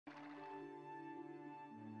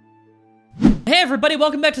Hey everybody,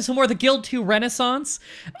 welcome back to some more of the Guild 2 Renaissance.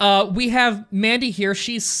 We have Mandy here,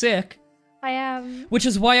 she's sick. I am. Which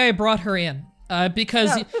is why I brought her in.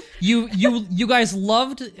 Because you guys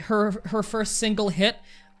loved her first single hit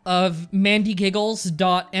of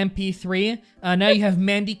mandygiggles.mp3. Now you have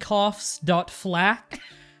mandycoughs.flac.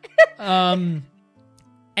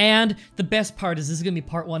 And the best part is this is gonna be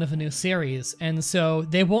part 1 of a new series, and so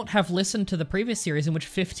they won't have listened to the previous series in which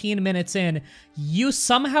 15 minutes in, you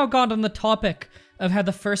somehow got on the topic of how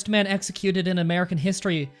the first man executed in American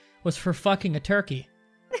history was for fucking a turkey.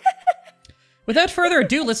 Without further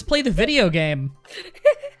ado, let's play the video game.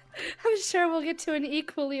 I'm sure we'll get to an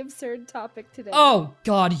equally absurd topic today. Oh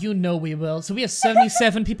god, you know we will. So we have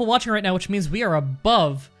 77 people watching right now, which means we are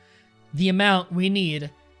above the amount we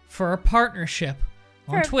need for a partnership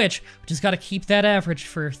on Twitch. We just gotta keep that average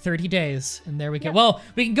for 30 days, and there we go. Yep. Well,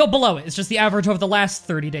 we can go below it. It's just the average over the last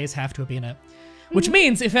 30 days have to be in it. Which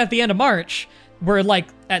means if at the end of March, we're like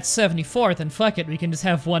at 74th, then fuck it, we can just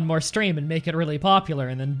have one more stream and make it really popular,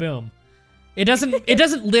 and then boom. It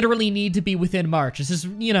doesn't literally need to be within March. It's just,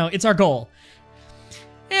 you know, it's our goal.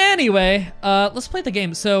 Anyway, let's play the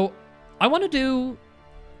game. So, I want to do,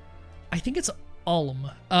 I think it's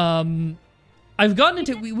Ulm. I've gotten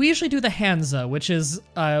into, we usually do the Hansa, which is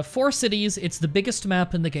 4 cities. It's the biggest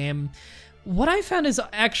map in the game. What I found is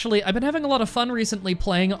actually, I've been having a lot of fun recently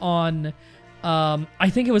playing on, I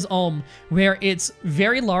think it was Ulm, where it's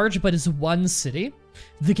very large, but it's one city.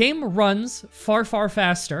 The game runs far, far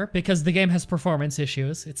faster because the game has performance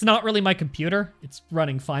issues. It's not really my computer. It's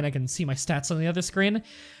running fine. I can see my stats on the other screen.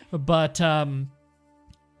 But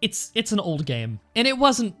it's an old game, and it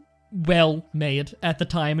wasn't well made at the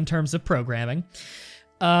time in terms of programming.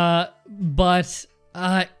 But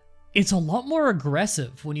it's a lot more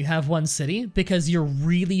aggressive when you have one city because you're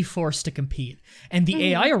really forced to compete, and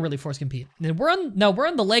the AI are really forced to compete. And we're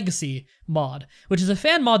on the Legacy mod, which is a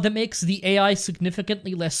fan mod that makes the AI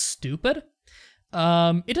significantly less stupid.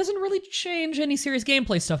 It doesn't really change any serious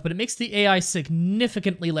gameplay stuff, but it makes the AI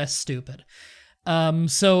significantly less stupid.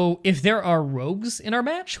 So if there are rogues in our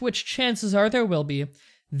match, which chances are there will be,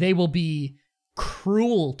 they will be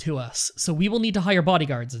cruel to us. So we will need to hire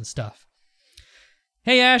bodyguards and stuff.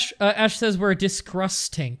 Hey, Ash. Ash says we're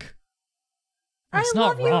disgusting. That's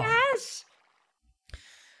not wrong. I love you, Ash.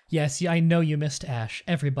 Yes, I know you missed Ash.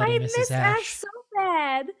 Everybody misses Ash. I miss Ash so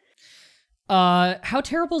bad. How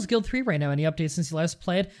terrible is Guild 3 right now? Any updates since you last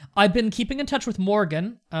played? I've been keeping in touch with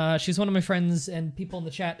Morgan. She's one of my friends and people in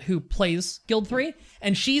the chat who plays Guild 3,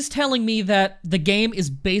 and she's telling me that the game is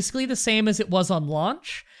basically the same as it was on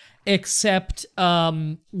launch, except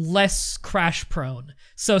less crash prone.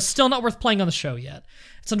 So still not worth playing on the show yet.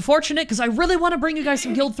 It's unfortunate because I really want to bring you guys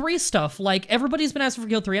some Guild 3 stuff. Like, everybody's been asking for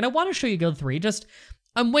Guild 3, and I want to show you Guild 3, just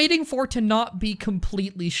I'm waiting for it to not be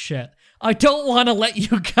completely shit. I don't want to let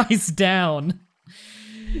you guys down.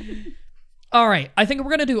 Alright, I think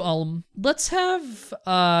we're gonna do Ulm. Let's have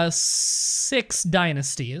 6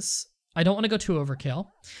 dynasties. I don't want to go too overkill.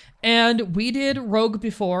 And we did Rogue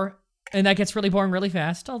before, and that gets really boring really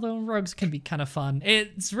fast, although Rogues can be kind of fun.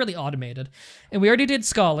 It's really automated. And we already did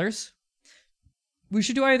Scholars. We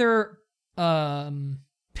should do either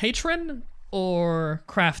Patron or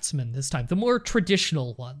Craftsman this time, the more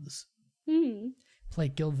traditional ones. Play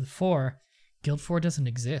Guild 4. Guild 4 doesn't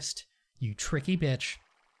exist, you tricky bitch.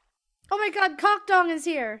 Oh my god, Cockdong is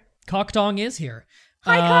here. Cockdong is here.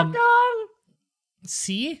 Hi, Cockdong!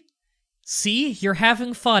 See? See? You're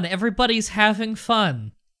having fun. Everybody's having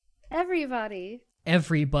fun. Everybody.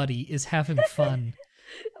 Everybody is having fun.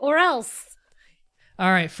 Or else.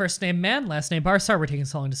 Alright, first name Man, last name Bar. Sorry we're taking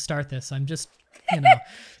so long to start this. I'm just, you know.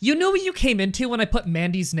 You knew what you came into when I put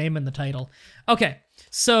Mandy's name in the title. Okay,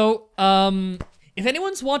 so, if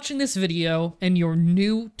anyone's watching this video and you're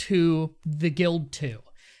new to the Guild 2,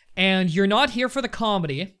 and you're not here for the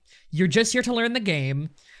comedy, you're just here to learn the game,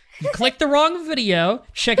 you clicked the wrong video,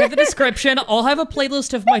 check out the description. I'll have a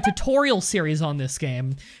playlist of my tutorial series on this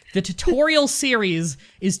game. The tutorial series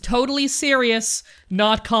is totally serious,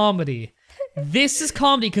 not comedy. This is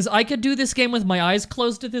comedy, because I could do this game with my eyes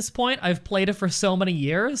closed at this point. I've played it for so many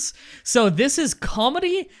years. So this is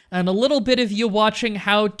comedy, and a little bit of you watching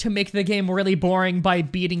how to make the game really boring by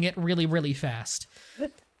beating it really, really fast.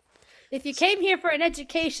 If you came here for an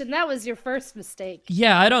education, that was your first mistake.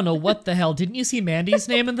 Yeah, I don't know what the hell. Didn't you see Mandy's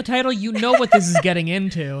name in the title? You know what this is getting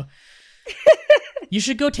into. You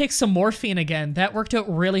should go take some morphine again. That worked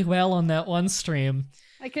out really well on that one stream.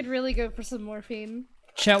 I could really go for some morphine.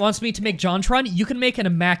 Chat wants me to make JonTron. You can make an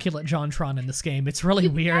immaculate JonTron in this game. It's really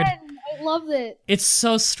weird. I love it. It's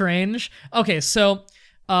so strange. Okay, so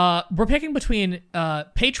we're picking between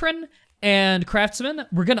Patron And Craftsman,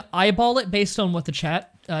 we're gonna eyeball it based on what by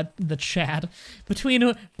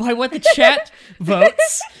what the chat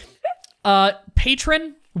votes.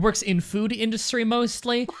 Patron works in food industry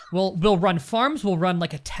mostly. We'll run farms. We'll run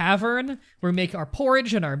like a tavern where we make our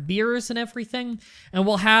porridge and our beers and everything. And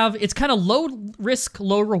it's kind of low risk,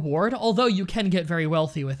 low reward, although you can get very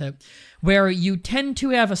wealthy with it, where you tend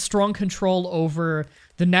to have a strong control over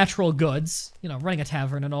the natural goods, running a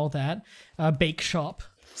tavern and all that, bake shop,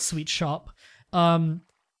 sweet shop. And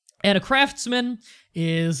a craftsman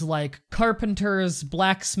is like carpenters,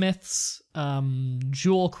 blacksmiths,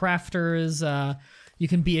 jewel crafters, you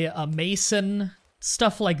can be a mason,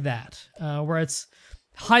 stuff like that, where it's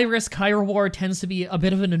high risk, high reward, tends to be a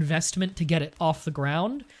bit of an investment to get it off the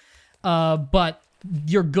ground, but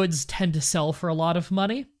your goods tend to sell for a lot of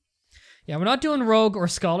money. Yeah, we're not doing rogue or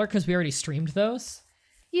scholar because we already streamed those.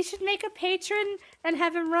 You should make a patron and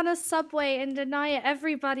have him run a Subway and deny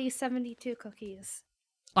everybody 72 cookies.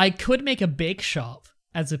 I could make a bake shop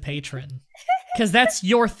as a patron, because that's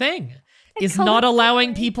your thing. Is not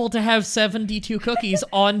allowing people to have 72 cookies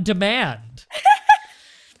on demand.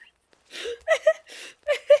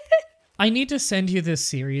 I need to send you this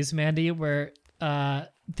series, Mandy, where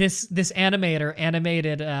this animator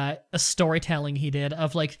animated a storytelling he did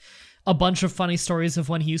of like a bunch of funny stories of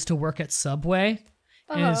when he used to work at Subway.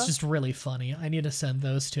 And it's just really funny. I need to send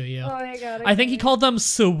those to you. Oh my god. I think he called them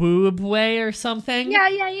Swoobway or something. Yeah.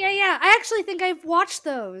 I actually think I've watched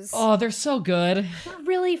those. Oh, they're so good. They're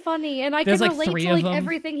really funny, and I There's can like relate 3 to of like them.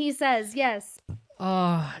 everything he says. Yes.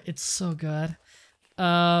 Oh, it's so good.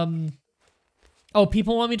 Oh,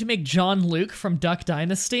 people want me to make John Luke from Duck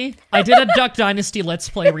Dynasty? I did a Duck Dynasty Let's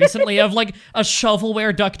Play recently of like a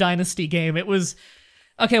shovelware Duck Dynasty game. It was...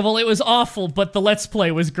 Okay, well, it was awful, but the Let's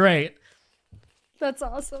Play was great. That's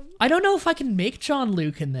awesome. I don't know if I can make John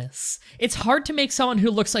Luke in this. It's hard to make someone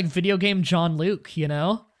who looks like video game John Luke, you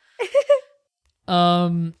know?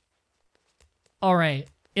 Alright.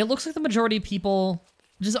 It looks like the majority of people...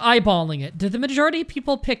 Just eyeballing it. Did the majority of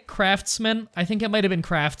people pick Craftsman? I think it might have been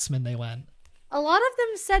Craftsman they went. A lot of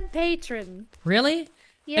them said patron. Really?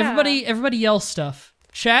 Yeah. Everybody yell stuff.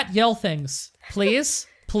 Chat, yell things. Please?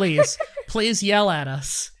 Please. Please yell at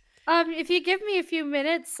us. If you give me a few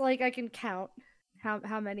minutes, like, I can count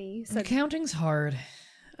how many said... Counting's hard.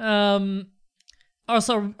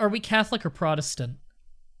 Also, are we Catholic or Protestant?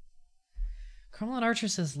 Carmelin Archer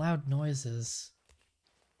says loud noises.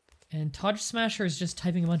 And Todge Smasher is just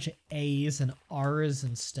typing a bunch of A's and R's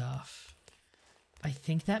and stuff. I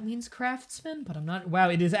think that means Craftsman, but I'm not... Wow,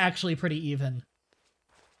 it is actually pretty even.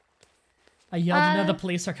 I yelled, no, the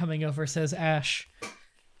police are coming over, says Ash.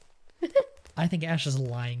 I think Ash is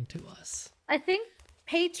lying to us. I think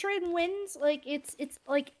patron wins, like, it's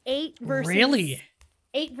like 8 versus... Really?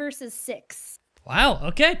 8 versus 6. Wow,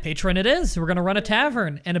 okay, patron it is. We're gonna run a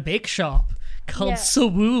tavern and a bake shop called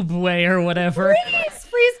Swoobway or whatever.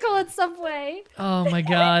 Please call it Subway. Oh my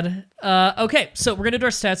god. Okay, so we're gonna do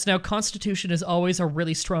our stats now. Constitution is always a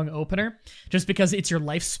really strong opener, just because it's your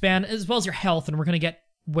lifespan as well as your health, and we're gonna get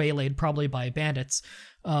waylaid probably by bandits.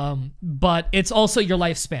 But it's also your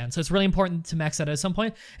lifespan, so it's really important to max that at some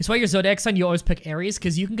point. It's why your Zodiac sign, you always pick Aries,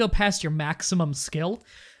 because you can go past your maximum skill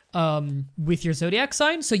with your Zodiac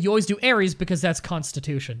sign, so you always do Aries because that's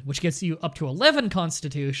Constitution, which gets you up to 11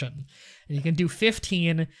 Constitution. And you can do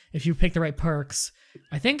 15 if you pick the right perks.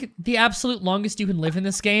 I think the absolute longest you can live in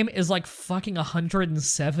this game is like fucking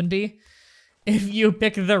 170 if you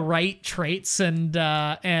pick the right traits and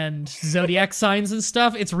Zodiac signs and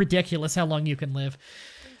stuff. It's ridiculous how long you can live.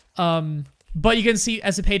 But you can see,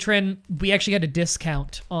 as a patron, we actually had a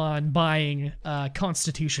discount on buying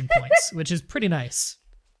Constitution points, which is pretty nice.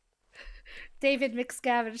 David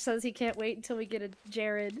McScavenge says he can't wait until we get a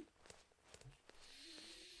Jared.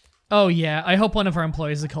 Oh yeah, I hope one of our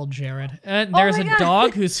employees is called Jared. And there's a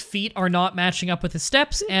dog whose feet are not matching up with his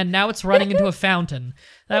steps, and now it's running into a fountain.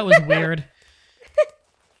 That was weird.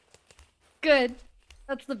 Good.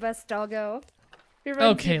 That's the best doggo.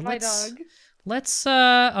 Okay, let's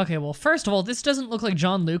okay, well, first of all, this doesn't look like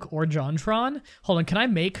John Luke or JonTron. Hold on, can I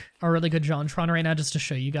make a really good JonTron right now just to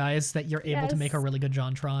show you guys that you're able to make a really good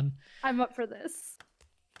JonTron? I'm up for this.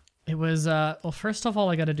 It was, well, first of all,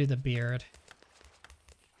 I gotta do the beard.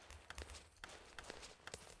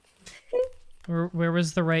 Where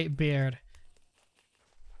was the right beard?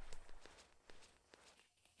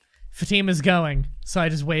 Fatima's going, so I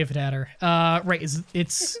just waved at her. Right,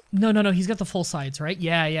 it's... No, he's got the full sides, right?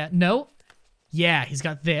 Yeah. No? Yeah, he's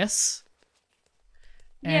got this.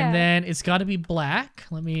 And then it's gotta be black.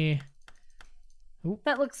 Let me... Ooh.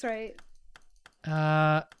 That looks right.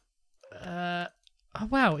 Oh,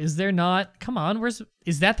 wow, is there not? Come on,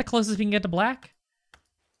 is that the closest we can get to black?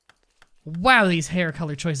 Wow, these hair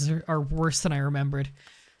color choices are worse than I remembered.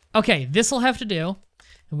 Okay, this'll have to do.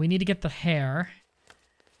 And we need to get the hair.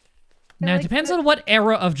 Now, it depends on what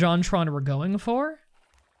era of JonTron we're going for.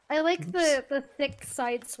 I like the thick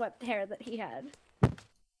side-swept hair that he had.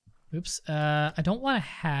 Oops, I don't want a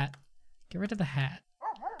hat. Get rid of the hat.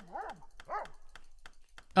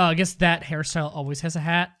 Oh, I guess that hairstyle always has a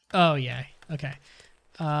hat. Oh, yeah, okay.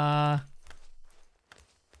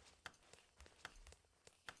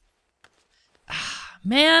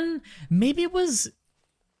 Man, maybe it was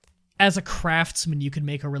as a craftsman you could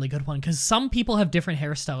make a really good one, because some people have different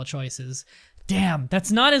hairstyle choices. Damn,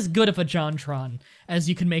 that's not as good of a JonTron as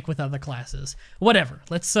you can make with other classes. Whatever,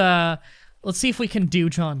 let's see if we can do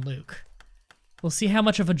John Luke. We'll see how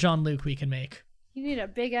much of a John Luke we can make. You need a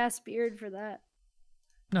big-ass beard for that.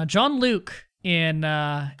 No, John Luke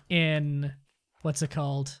in what's it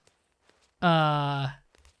called? Duck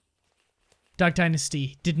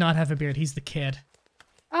Dynasty did not have a beard. He's the kid.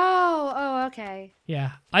 Oh, okay.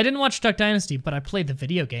 Yeah, I didn't watch Duck Dynasty, but I played the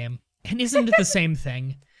video game. And isn't it the same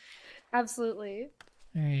thing? Absolutely.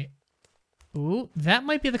 All right. Ooh, that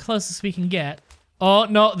might be the closest we can get. Oh,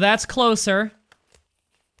 no, that's closer.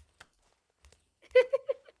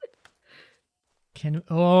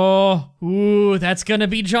 Ooh, that's gonna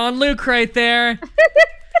be John Luke right there.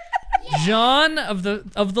 John of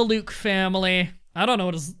the Luke family. I don't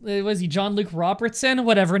know was he John Luke Robertson?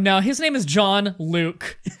 Whatever. No, his name is John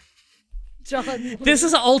Luke. John Luke. This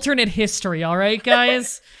is alternate history, all right,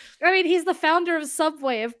 guys? I mean, he's the founder of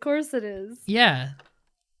Subway. Of course it is. Yeah.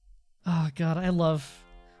 Oh, God, I love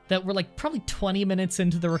that we're like probably 20 minutes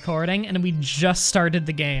into the recording and we just started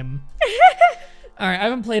the game. All right, I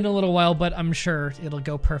haven't played in a little while, but I'm sure it'll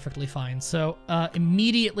go perfectly fine. So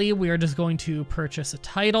immediately we are just going to purchase a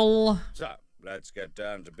title. So, let's get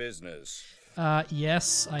down to business.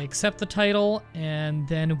 Yes, I accept the title, and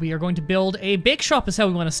then we are going to build a bake shop is how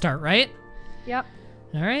we want to start, right? Yep.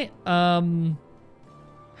 All right,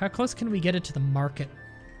 how close can we get it to the market?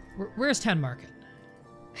 Where's Town Market?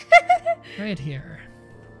 Right here.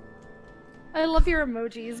 I love your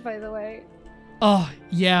emojis, by the way. Oh,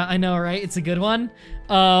 yeah, I know, right? It's a good one.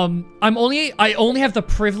 I only have the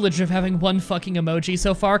privilege of having one fucking emoji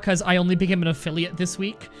so far, because I only became an affiliate this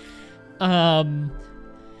week. I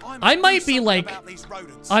might be like,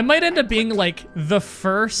 I might end up being like the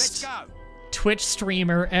first Twitch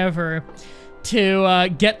streamer ever to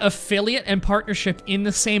get affiliate and partnership in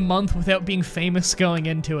the same month without being famous going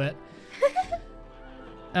into it.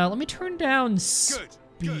 Let me turn down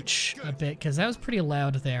speech a bit, because that was pretty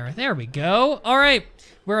loud there. There we go. All right,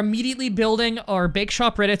 we're immediately building our bake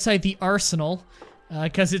shop right outside the Arsenal,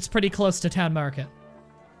 because it's pretty close to Town Market.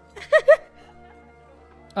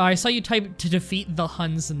 I saw you type to defeat the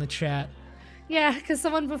Huns in the chat. Yeah, because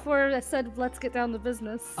someone before said, let's get down to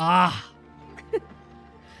business. Ah.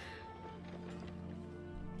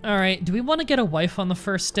 Alright, do we want to get a wife on the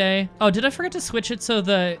first day? Oh, did I forget to switch it so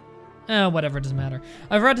the... whatever, it doesn't matter.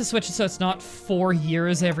 I forgot to switch it so it's not 4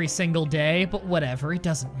 years every single day, but whatever, it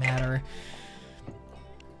doesn't matter.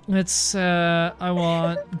 Let's, I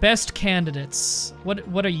want best candidates.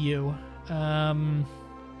 What are you?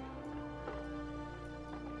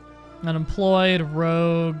 Unemployed,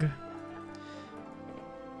 rogue.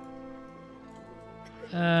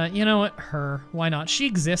 You know what? Her. Why not? She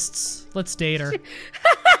exists. Let's date her.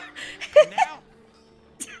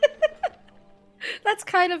 That's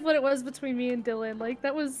kind of what it was between me and Dylan. Like,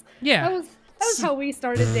 that was how we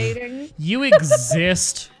started dating. You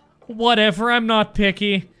exist. Whatever, I'm not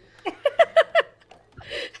picky.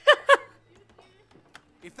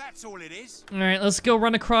 If that's all it is. Alright, let's go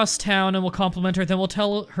run across town and we'll compliment her. Then we'll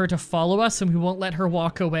tell her to follow us and we won't let her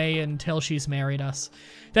walk away until she's married us.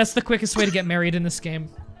 That's the quickest way to get married in this game.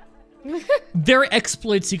 There are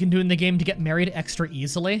exploits you can do in the game to get married extra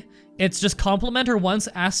easily. It's just compliment her once,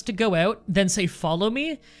 ask to go out, then say follow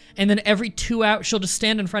me, and then every 2 hours, she'll just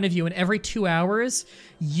stand in front of you, and every 2 hours,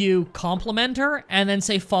 you compliment her, and then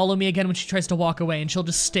say follow me again when she tries to walk away, and she'll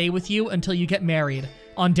just stay with you until you get married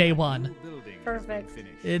on day 1. Perfect.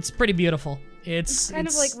 It's pretty beautiful. It's kind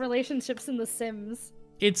of like relationships in The Sims.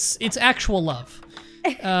 It's actual love.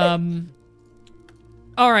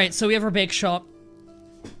 Alright, so we have our bake shop.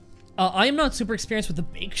 I am not super experienced with the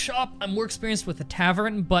bake shop. I'm more experienced with the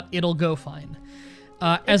tavern, but it'll go fine.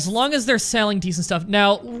 As long as they're selling decent stuff.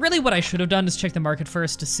 Now, really what I should have done is check the market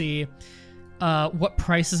first to see what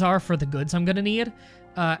prices are for the goods I'm gonna need.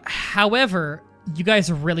 However, you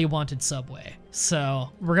guys really wanted Subway, so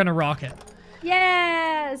we're gonna rock it.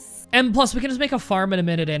 Yes! And plus, we can just make a farm in a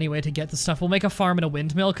minute anyway to get the stuff. We'll make a farm and a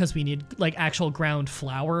windmill because we need, like, actual ground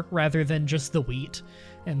flour rather than just the wheat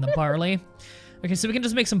and the barley. Okay, so we can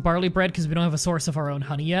just make some barley bread because we don't have a source of our own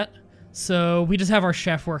honey yet. So we just have our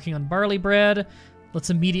chef working on barley bread. Let's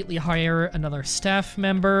immediately hire another staff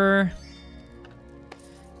member.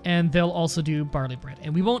 And they'll also do barley bread.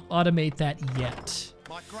 And we won't automate that yet.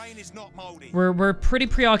 My grain is not moldy. We're pretty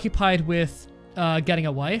preoccupied with getting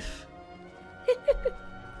a wife.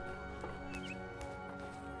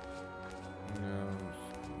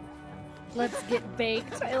 Let's get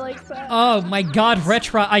baked. I like that. Oh my god,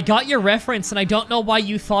 Retra, I got your reference and I don't know why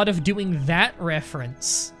you thought of doing that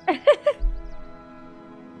reference.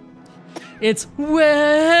 It's,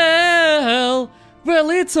 well,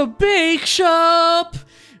 it's a bake shop,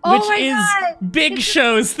 which is Big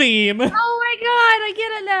Show's theme. Oh my god, I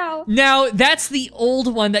get it now. Now, that's the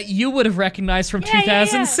old one that you would have recognized from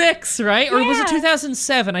 2006, right? Or was it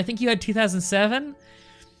 2007? I think you had 2007?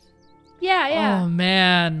 Yeah. Oh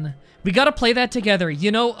man. We gotta play that together. You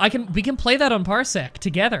know, we can play that on Parsec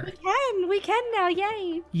together. We can now,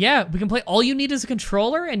 yay. Yeah, we can play. All you need is a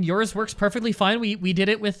controller, and yours works perfectly fine. We did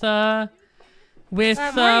it with Mario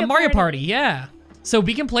Party, yeah. So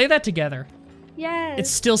we can play that together. Yes. It's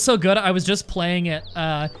still so good. I was just playing it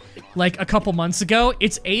like a couple months ago.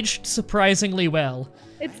 It's aged surprisingly well.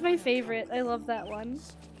 It's my favorite. I love that one.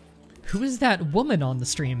 Who is that woman on the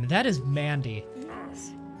stream? That is Mandy.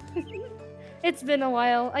 Yes. It's been a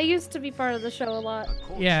while. I used to be part of the show a lot.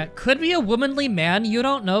 Yeah, could be a womanly man. You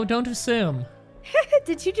don't know. Don't assume.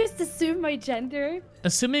 Did you just assume my gender?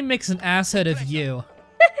 Assuming makes an ass out of you.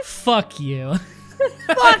 Fuck you.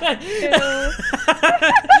 Fuck you.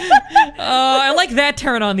 I like that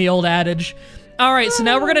turn on the old adage. All right, so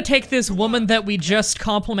now we're gonna take this woman that we just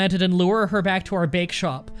complimented and lure her back to our bake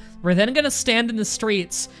shop. We're then gonna stand in the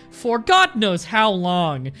streets for God knows how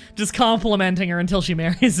long, just complimenting her until she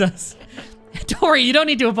marries us. Don't worry, you don't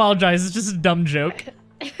need to apologize. It's just a dumb joke.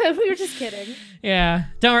 We were just kidding. Yeah,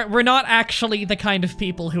 don't worry. We're not actually the kind of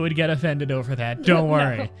people who would get offended over that. Don't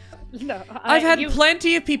worry. No, I've had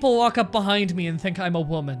plenty of people walk up behind me and think I'm a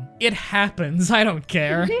woman. It happens. I don't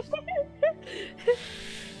care.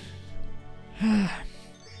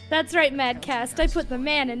 That's right, Madcast. I put the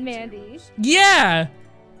man in Mandy. Yeah!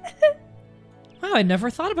 Wow, I never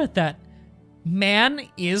thought about that. Man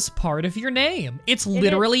is part of your name. It's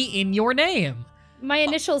literally in your name. My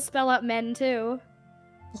initials spell out men, too.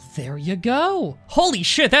 Well, there you go. Holy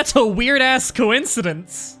shit, that's a weird-ass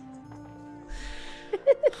coincidence.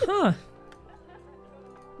 Huh.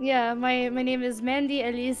 Yeah, my name is Mandy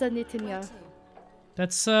Elisa Nitinya.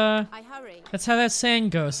 That's how that saying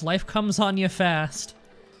goes. Life comes on you fast.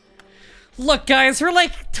 Look, guys, we're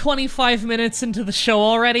like 25 minutes into the show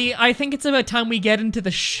already. I think it's about time we get into the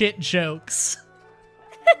shit jokes.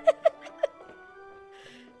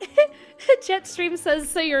 Jetstream says,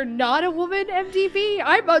 so you're not a woman, MDB?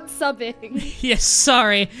 I'm unsubbing. Yes,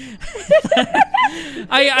 sorry.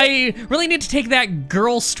 I really need to take that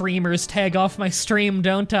girl streamers tag off my stream,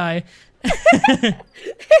 don't I?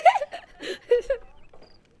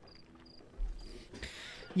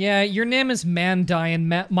 Yeah, your name is Mandai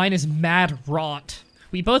and mine is Mad Rot.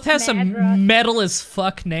 We both have some metal as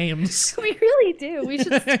fuck names. We really do. We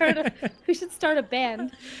should start a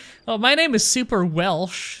band. Oh, my name is Super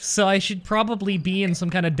Welsh, so I should probably be in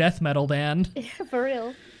some kind of death metal band. Yeah, for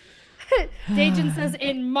real. Dajin says,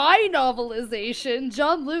 in my novelization,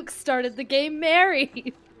 John Luke started the game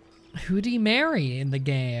Mary. Who'd he marry in the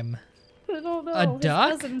game? I don't know. A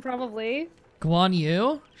duck? His cousin, probably. Guan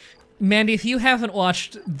Yu? Mandy, if you haven't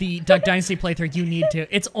watched the Duck Dynasty playthrough, you need to.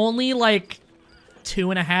 It's only like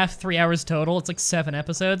 2.5, 3 hours total. It's like 7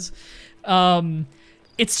 episodes.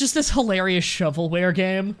 It's just this hilarious shovelware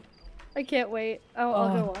game. I can't wait. I'll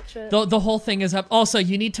go watch it. The whole thing is up. Also,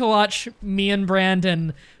 you need to watch me and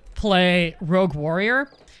Brandon play Rogue Warrior.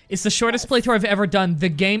 It's the shortest playthrough I've ever done. The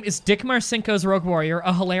game is Dick Marcinko's Rogue Warrior,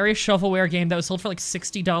 a hilarious shovelware game that was sold for like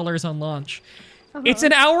 $60 on launch. It's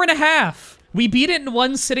an hour and a half. We beat it in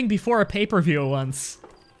one sitting before a pay-per-view once.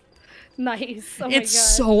 Nice. Oh my God. It's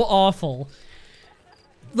so awful.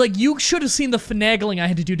 Like, you should have seen the finagling I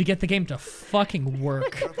had to do to get the game to fucking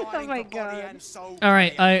work. Oh my God.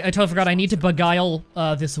 Alright, I totally forgot. I need to beguile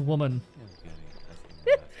this woman.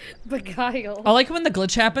 Beguile. I like when the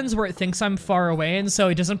glitch happens where it thinks I'm far away, and so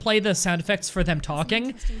it doesn't play the sound effects for them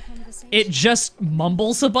talking. It just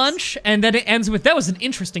mumbles a bunch, and then it ends with, that was an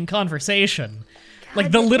interesting conversation.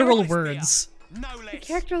 Like, the literal words. No The less.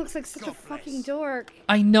 character looks like such a God fucking bless. dork.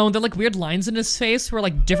 I know, they're like weird lines in his face where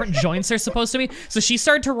like different joints are supposed to be. So she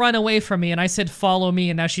started to run away from me and I said, follow me,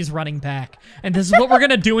 and now she's running back. And this is what we're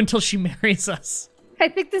gonna do until she marries us. I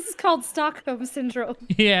think this is called Stockholm Syndrome.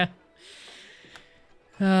 Yeah.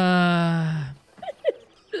 Alright,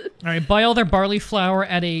 buy all their barley flour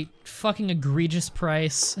at a fucking egregious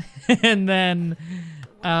price. and then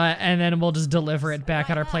we'll just deliver it back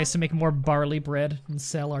at our place to make more barley bread and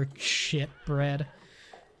sell our shit bread.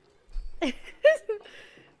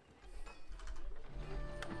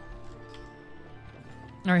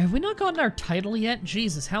 Alright, have we not gotten our title yet?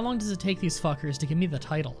 Jesus, how long does it take these fuckers to give me the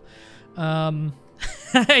title?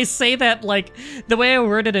 I say that, like, the way I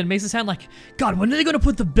worded it makes it sound like, God, when are they gonna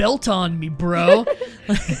put the belt on me, bro?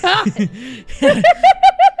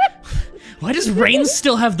 Why does Reigns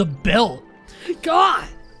still have the belt? God!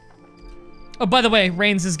 Oh, by the way,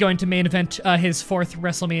 Reigns is going to main event his 4th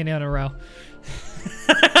WrestleMania in a row.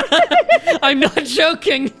 I'm not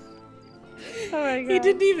joking. Oh my god. He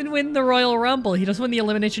didn't even win the Royal Rumble. He just won the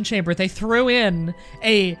Elimination Chamber. They threw in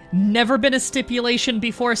a never been a stipulation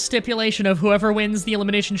before stipulation of whoever wins the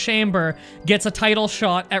Elimination Chamber gets a title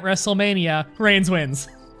shot at WrestleMania. Reigns wins.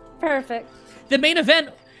 Perfect. The main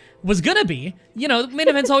event was gonna be, you know, the main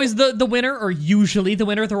event's always the winner, or usually the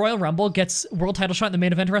winner of the Royal Rumble gets world title shot in the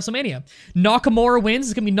main event of WrestleMania. Nakamura wins.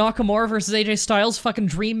 It's gonna be Nakamura versus AJ Styles. Fucking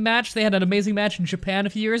dream match. They had an amazing match in Japan a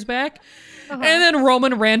few years back. And then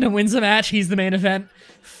Roman random wins a match. He's the main event.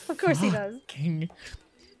 Of course he does. Fucking...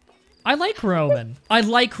 I like Roman. I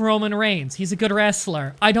like Roman Reigns. He's a good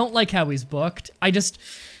wrestler. I don't like how he's booked.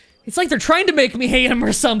 It's like they're trying to make me hate him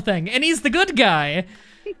or something, and he's the good guy.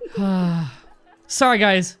 Sorry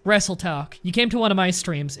guys, Wrestle Talk. You came to one of my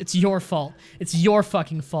streams. It's your fault. It's your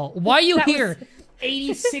fucking fault. Why are you here?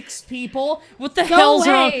 86 people? What the hell's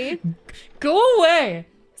away. wrong? Go away!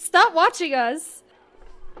 Stop watching us.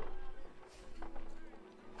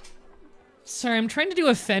 Sorry, I'm trying to do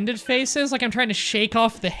offended faces, like I'm trying to shake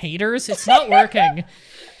off the haters. It's not working.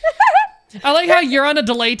 I like how you're on a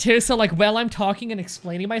delay too, so like while I'm talking and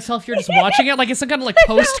explaining myself, you're just watching it like it's some kind of like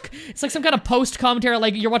it's like some kind of post commentary,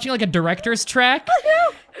 like you're watching like a director's track.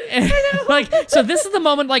 I know. Like, so this is the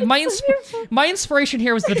moment, like my inspiration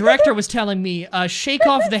here was the director was telling me, shake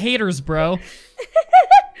off the haters, bro.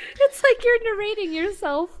 It's like you're narrating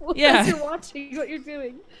yourself Yeah. as you're watching what you're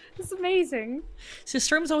doing. It's amazing. See,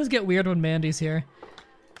 streams always get weird when Mandy's here.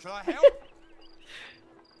 Shall I help?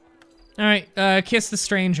 Alright, kiss the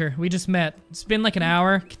stranger. We just met. It's been like an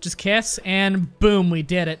hour. Just kiss, and boom, we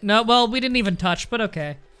did it. No, well, we didn't even touch, but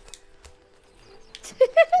okay.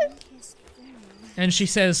 And she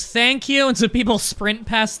says, thank you, and so people sprint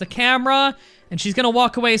past the camera, and she's gonna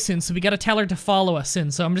walk away soon, so we gotta tell her to follow us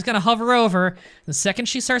soon. So I'm just gonna hover over. The second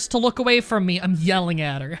she starts to look away from me, I'm yelling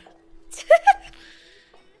at her.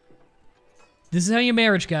 This is how you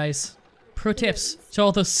marriage, guys. Pro tips to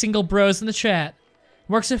all those single bros in the chat.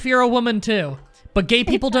 Works if you're a woman, too. But gay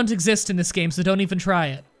people don't exist in this game, so don't even try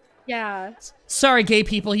it. Yeah. Sorry, gay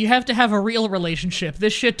people, you have to have a real relationship.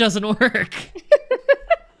 This shit doesn't work.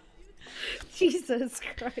 Jesus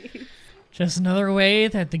Christ. Just another way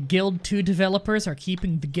that the Guild 2 developers are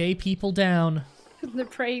keeping the gay people down. They're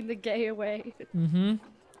praying the gay away. Mm-hmm.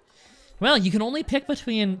 Well, you can only pick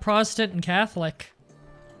between Protestant and Catholic.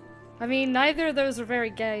 I mean, neither of those are very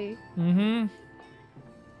gay. Mm-hmm.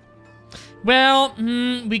 Well,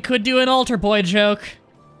 we could do an altar boy joke.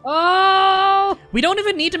 Oh! We don't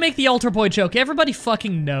even need to make the altar boy joke. Everybody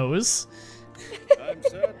fucking knows.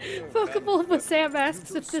 Fuckable with Sam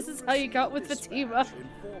asks if this is how you got with Fatima.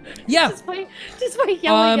 Yeah. Just by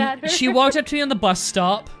yelling at her. She walked up to me on the bus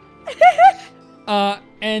stop.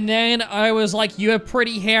 And then I was like, you have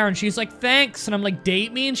pretty hair. And she's like, thanks. And I'm like,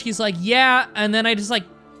 date me? And she's like, yeah. And then I just like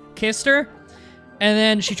kissed her. And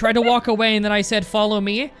then she tried to walk away. And then I said, follow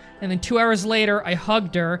me. And then 2 hours later, I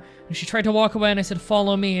hugged her. And she tried to walk away. And I said,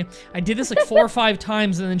 follow me. I did this like 4 or 5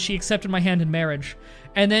 times. And then she accepted my hand in marriage.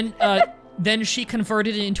 And then, then she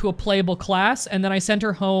converted it into a playable class. And then I sent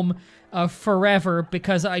her home forever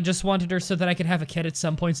because I just wanted her so that I could have a kid at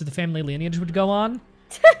some point so the family lineage would go on.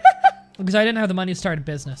 Because I didn't have the money to start a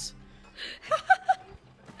business.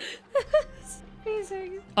 That's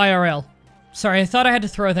amazing. IRL. Sorry, I thought I had to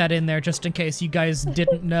throw that in there just in case you guys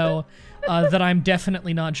didn't know that I'm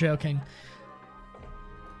definitely not joking.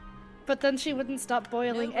 But then she wouldn't stop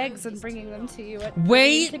boiling eggs and bringing them to you at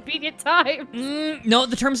convenient times. No,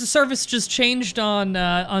 the terms of service just changed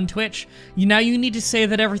on Twitch. Now you need to say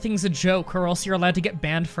that everything's a joke or else you're allowed to get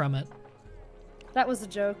banned from it. That was a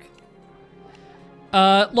joke.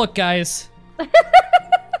 Look, guys.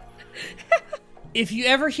 If you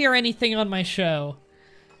ever hear anything on my show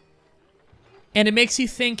and it makes you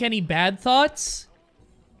think any bad thoughts,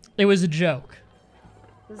 it was a joke.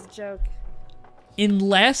 It was a joke.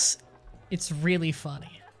 Unless it's really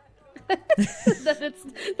funny. Then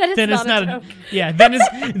it's not a joke. Yeah,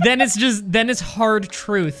 then it's hard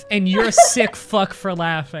truth, and you're a sick fuck for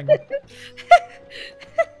laughing.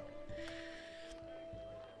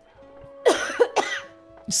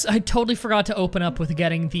 So I totally forgot to open up with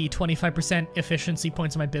getting the 25% efficiency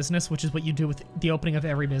points in my business, which is what you do with the opening of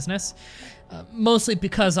every business. Mostly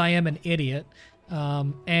because I am an idiot,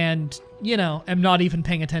 and, you know, am not even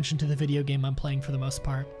paying attention to the video game I'm playing for the most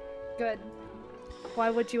part. Good. Why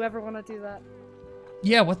would you ever want to do that?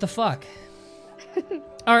 Yeah, what the fuck?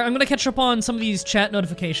 Alright, I'm gonna catch up on some of these chat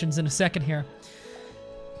notifications in a second here.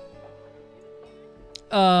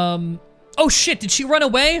 Oh shit, did she run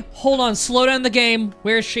away? Hold on, slow down the game.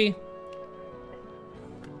 Where is she?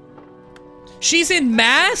 She's in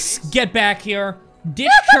mass? Get back here. Ditch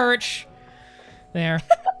church. There.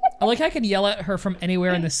 I like how I can yell at her from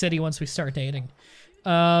anywhere in the city once we start dating.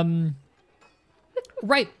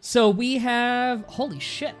 Right, so we have... Holy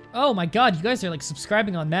shit. Oh my god, you guys are like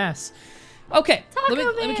subscribing en masse. Okay,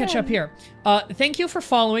 let me catch up here. Thank you for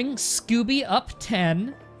following Scooby Up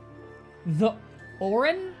 10, the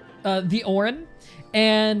Oren,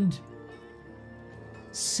 and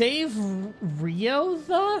Save Rio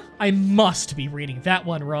the? I must be reading that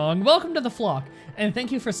one wrong. Welcome to the flock, and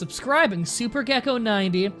thank you for subscribing Super Gecko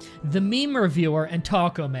 90, the Meme Reviewer, and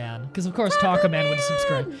Taco Man, because of course Taco Man would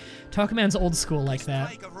subscribe. Taco Man's old school like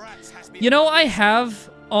that. You know, I have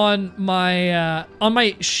on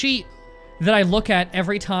my sheet that I look at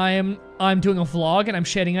every time I'm doing a vlog and I'm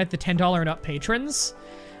shouting at the $10 and up patrons.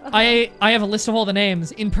 I have a list of all the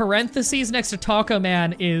names. In parentheses next to Taco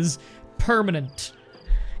Man is permanent.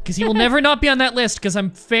 Because he will never not be on that list, because I'm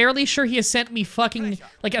fairly sure he has sent me fucking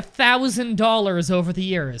like $1,000 over the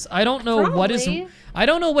years. I don't know what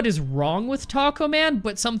is wrong with Taco Man,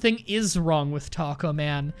 but something is wrong with Taco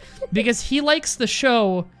Man. Because he likes the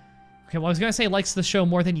show. Okay, well I was gonna say likes the show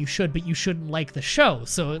more than you should, but you shouldn't like the show.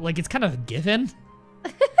 So like it's kind of a given.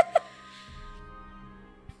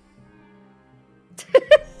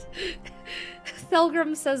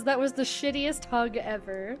 Thelgrim says that was the shittiest hug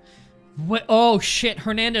ever. What? Oh shit,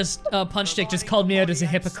 Hernandez Punch Stick just called me out as a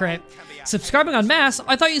hypocrite. Subscribing on mass?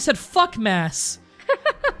 I thought you said fuck mass.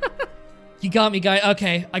 You got me, guy.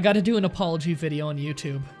 Okay, I gotta do an apology video on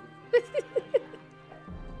YouTube.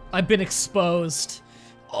 I've been exposed.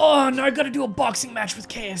 Oh, no, I gotta do a boxing match with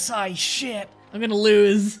KSI. Shit, I'm gonna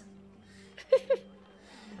lose.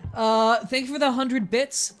 Thank you for the 100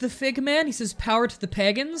 bits, the Fig Man. He says, power to the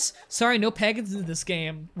pagans. Sorry, no pagans in this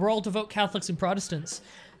game. We're all devout Catholics and Protestants.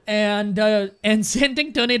 And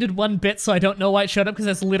Sending donated 1 bit, so I don't know why it showed up, because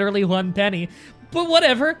that's literally 1 penny. But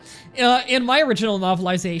whatever. In my original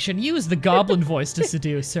novelization, use the goblin voice to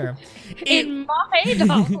seduce her. In my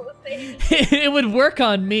novelization. It would work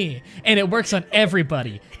on me, and it works on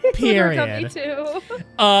everybody. Period. It would work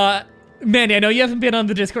on me too. Manny, I know you haven't been on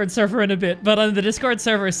the Discord server in a bit, but on the Discord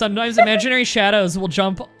server, sometimes imaginary shadows will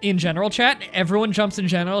jump in general chat. Everyone jumps in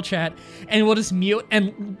general chat, and we'll just mute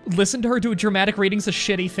and listen to her do dramatic readings of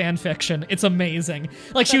shitty fan fiction. It's amazing.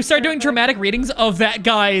 Like, she would start doing dramatic readings of that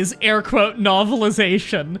guy's, air quote,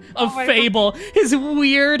 novelization of Fable. His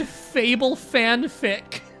weird Fable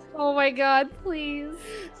fanfic. Oh my god, please.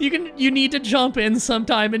 You need to jump in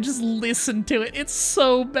sometime and just listen to it. It's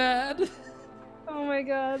so bad. Oh my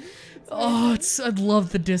god. Oh, I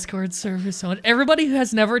love the Discord server so much. Everybody who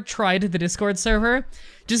has never tried the Discord server,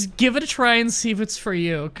 just give it a try and see if it's for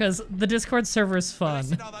you, because the Discord server is fun.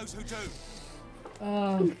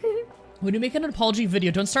 When you make an apology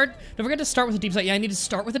video, don't forget to start with a deep sigh. Yeah, I need to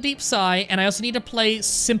start with a deep sigh, and I also need to play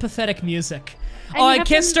sympathetic music. Oh, I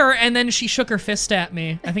kissed her, and then she shook her fist at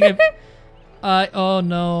me. I think oh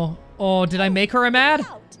no. Oh, did I make her mad?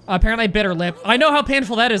 Apparently I bit her lip. I know how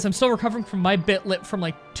painful that is. I'm still recovering from my bit lip from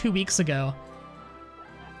like 2 weeks ago.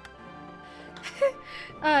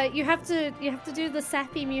 You have to do the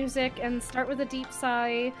sappy music and start with a deep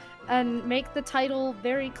sigh and make the title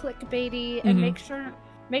very clickbaity and make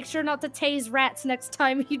sure not to tase rats next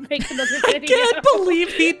time you make another video. I can't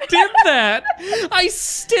believe he did that. I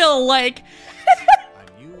still like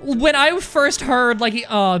when I first heard, like,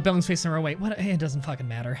 Belling's facing the wrong way. What? It doesn't fucking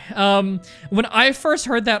matter. When I first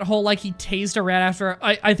heard that whole, like, he tased a rat after,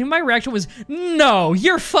 I think my reaction was, no,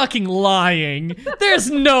 you're fucking lying. There's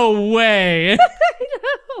no way.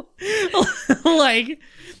 I know. Like,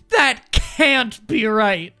 that can't be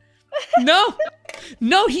right. No,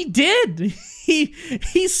 he did.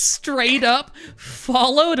 He straight up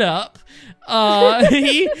followed up.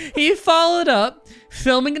 He followed up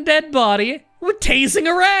filming a dead body with tasing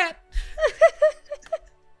a rat.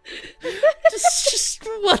 just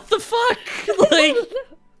what the fuck? Like,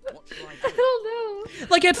 I don't know.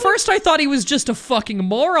 like at first I thought he was just a fucking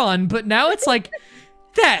moron, but now it's like,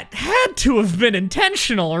 that had to have been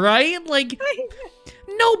intentional, right? Like,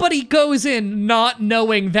 nobody goes in not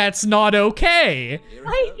knowing that's not okay.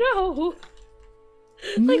 I know.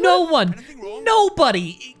 No one,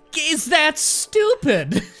 nobody is that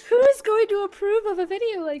stupid. Who is going to approve of a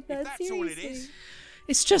video like that? That's all it Seriously. is.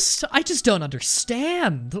 It's just, I just don't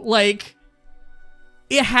understand. Like,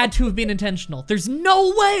 it had to have been intentional. There's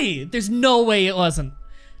no way it wasn't.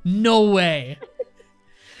 No way.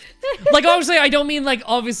 Like, obviously, I don't mean, like,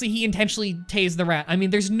 obviously he intentionally tased the rat. I mean,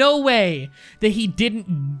 there's no way that he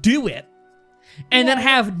didn't do it and then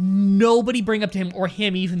have nobody bring up to him or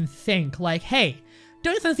him even think, like, hey,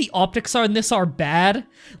 don't you think the optics on this are bad?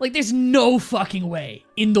 Like, there's no fucking way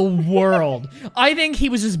in the world. I think he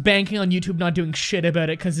was just banking on YouTube not doing shit about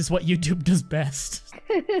it because it's what YouTube does best.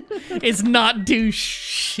 It's not do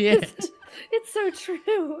shit. It's so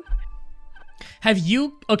true. Have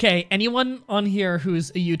you, okay, anyone on here who's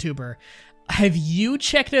a YouTuber, have you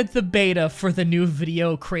checked out the beta for the new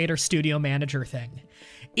video creator studio manager thing?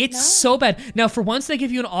 It's so bad. Now, for once, they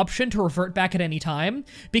give you an option to revert back at any time,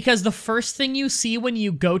 because the first thing you see when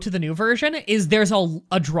you go to the new version is there's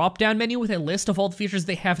a drop-down menu with a list of all the features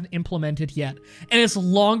they haven't implemented yet, and it's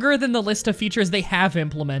longer than the list of features they have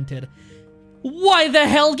implemented. Why the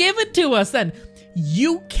hell give it to us, then?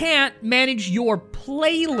 You can't manage your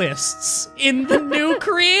playlists in the new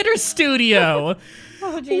creator studio.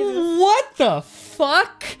 Oh, Jesus. What the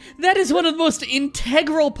fuck? That is one of the most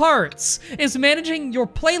integral parts, is managing your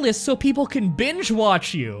playlist so people can binge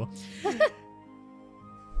watch you.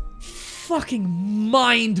 Fucking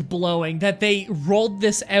mind-blowing that they rolled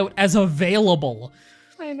this out as available.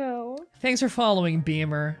 I know. Thanks for following,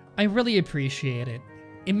 Beamer. I really appreciate it.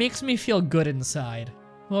 It makes me feel good inside.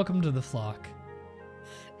 Welcome to the flock.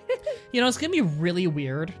 You know, it's gonna be really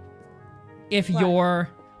weird if you're...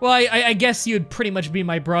 Well, I guess you'd pretty much be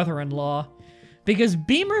my brother-in-law. Because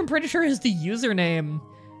Beamer, I'm pretty sure, is the username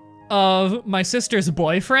of my sister's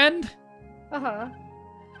boyfriend. Uh-huh.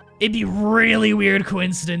 It'd be really weird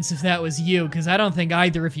coincidence if that was you, because I don't think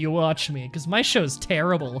either of you watch me, because my show's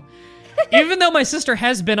terrible. Even though my sister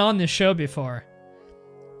has been on this show before.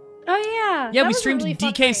 Oh, yeah. Yeah, That we was a streamed really fun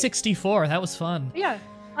night. DK64. That was fun. Yeah,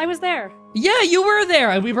 I was there. Yeah, you were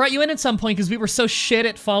there. We brought you in at some point because we were so shit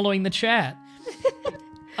at following the chat.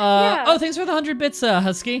 Yeah. Oh, thanks for the 100 bits,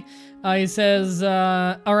 Husky. He says,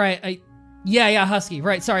 all right, yeah, Husky.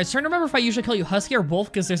 Right, sorry. I was trying to remember if I usually call you Husky or Wolf,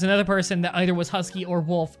 because there's another person that either was Husky or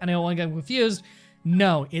Wolf, and I don't want to get confused.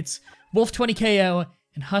 No, it's Wolf20KO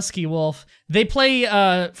and Husky Wolf. They play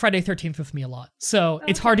Friday 13th with me a lot, so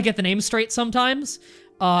it's hard to get the name straight sometimes.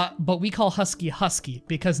 But we call Husky Husky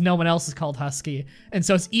because no one else is called Husky, and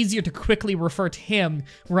so it's easier to quickly refer to him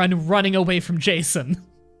running away from Jason.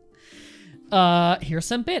 Here's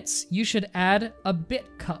some bits. You should add a bit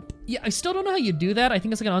cup. Yeah, I still don't know how you do that. I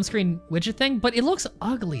think it's like an on-screen widget thing, but it looks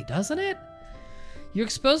ugly, doesn't it? You're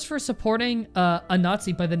exposed for supporting a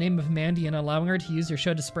Nazi by the name of Mandy and allowing her to use your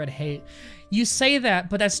show to spread hate. You say that,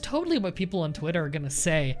 but that's totally what people on Twitter are gonna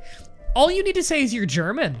say. All you need to say is you're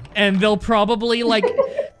German, and they'll probably, like,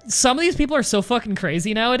 some of these people are so fucking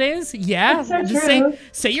crazy nowadays. Yeah, That's so just true.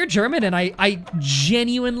 say you're German, and I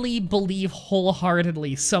genuinely believe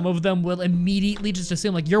wholeheartedly some of them will immediately just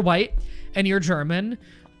assume, like, you're white, and you're German.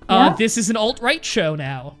 Yeah. This is an alt-right show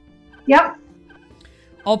now. Yep.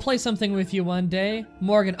 I'll play something with you one day.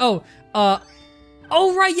 Morgan, oh,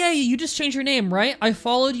 right, yeah, you just changed your name, right? I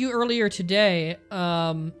followed you earlier today.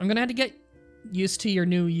 I'm gonna have to get used to your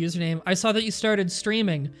new username. I saw that you started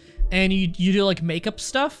streaming and you do like makeup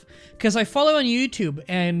stuff, because I follow on YouTube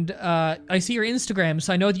and I see your Instagram,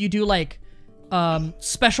 so I know that you do like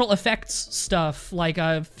special effects stuff, like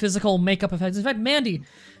physical makeup effects. In fact, Mandy,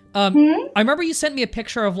 I remember you sent me a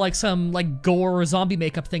picture of like some like gore or zombie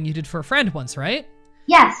makeup thing you did for a friend once, right?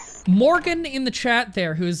 Yes. Morgan in the chat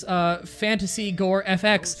there, who's Fantasy Gore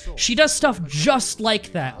FX, she does stuff just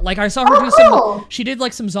like that. Like I saw her do cool. she did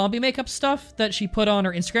like some zombie makeup stuff that she put on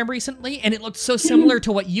her Instagram recently, and it looked so similar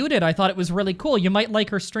to what you did. I thought it was really cool. You might like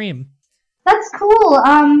her stream. That's cool.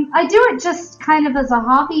 I do it just kind of as a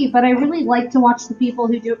hobby, but I really like to watch the people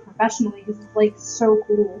who do it professionally because it's like so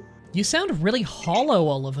cool. You sound really hollow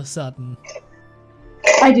all of a sudden.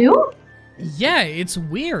 I do? Yeah, it's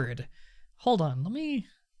weird. Hold on, let me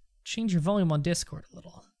change your volume on Discord a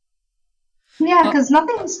little. Yeah, because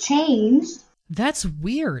nothing's changed. That's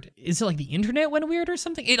weird. Is it like the internet went weird or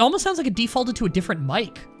something? It almost sounds like it defaulted to a different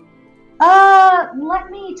mic.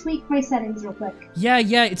 Let me tweak my settings real quick. Yeah,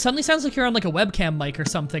 it suddenly sounds like you're on like a webcam mic or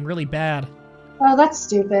something really bad. Oh, that's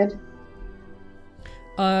stupid.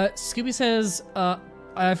 Scooby says,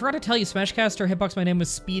 I forgot to tell you, Smashcaster Hitbox, my name was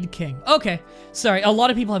Speed King. Okay, sorry, a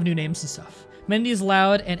lot of people have new names and stuff. Mendy's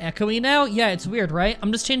loud and echoey now? Yeah, it's weird, right?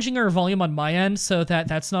 I'm just changing her volume on my end so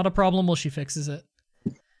that's not a problem while she fixes it.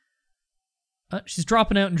 She's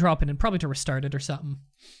dropping out and dropping in, probably to restart it or something.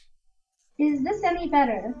 Is this any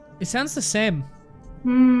better? It sounds the same.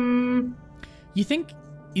 You think,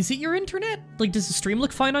 is it your internet? Like, does the stream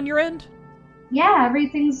look fine on your end? Yeah,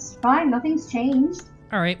 everything's fine. Nothing's changed.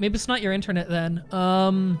 Alright, maybe it's not your internet then.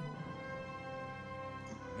 No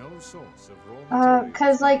source of raw material.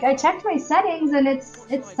 Cause like I checked my settings and it's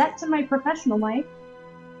set to my professional mic.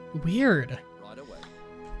 Weird. Right away.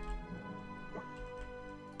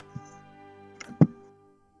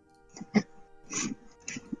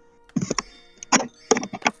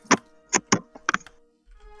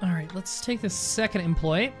 Alright, let's take this second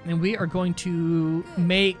employee, and we are going to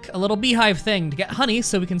make a little beehive thing to get honey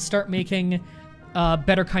so we can start making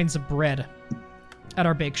better kinds of bread at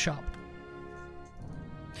our bake shop.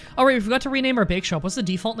 Alright, we forgot to rename our bake shop. What's the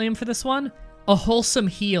default name for this one? A Wholesome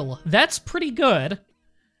Heel. That's pretty good.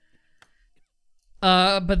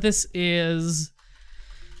 But this is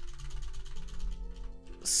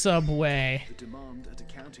Subway. The demand at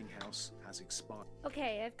accounting house has expired.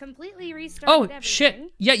 Okay, I've completely restarted Oh, everything.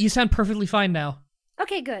 shit. Yeah, you sound perfectly fine now.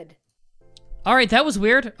 Okay, good. Alright, that was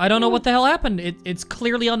weird. I don't know what the hell happened. It's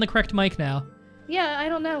clearly on the correct mic now. Yeah, I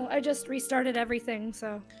don't know. I just restarted everything,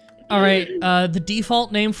 so... Alright, the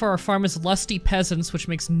default name for our farm is Lusty Peasants, which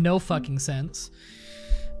makes no fucking sense.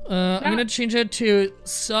 I'm gonna change it to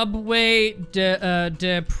Subway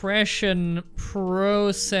Depression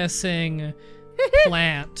Processing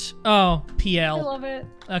Plant. Oh, PL. I love it.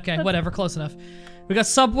 Okay, whatever, close enough. We got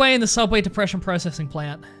Subway and the Subway Depression Processing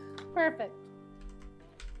Plant. Perfect.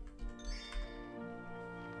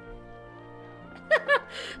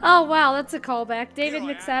 Oh wow, that's a callback. David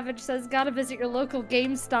McSavage says, gotta visit your local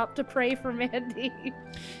GameStop to pray for Mandy.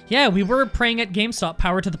 Yeah, we were praying at GameStop,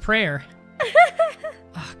 power to the prayer.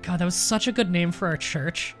 Oh god, that was such a good name for our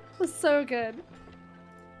church. It was so good.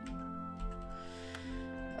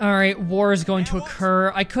 Alright, war is going to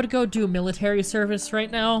occur. I could go do military service right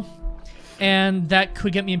now, and that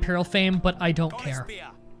could get me Imperial fame, but I don't care.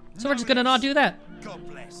 So we're just gonna not do that. God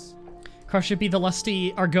bless. Crush should be the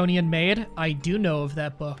lusty Argonian maid. I do know of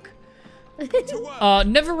that book.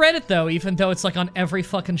 Never read it though, even though it's like on every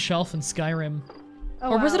fucking shelf in Skyrim.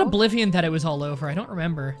 Oh, Or was it wow. Oblivion that it was all over? I don't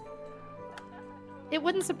remember. It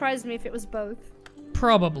wouldn't surprise me if it was both.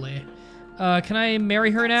 Probably. Can I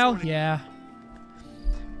marry her now? Yeah.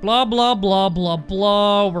 Blah, blah, blah, blah,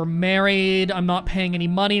 blah. We're married. I'm not paying any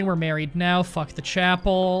money. We're married now. Fuck the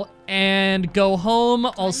chapel. And go home.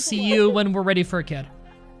 I'll see you when we're ready for a kid.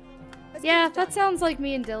 Yeah, that sounds like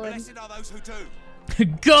me and Dylan. Blessed are those who do.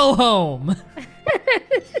 Go home.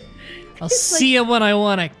 I'll see you when I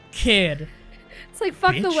want a kid. It's like,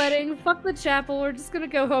 fuck the Bitch. wedding, fuck the chapel, we're just gonna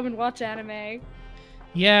go home and watch anime.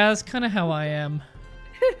 Yeah, that's kind of how I am.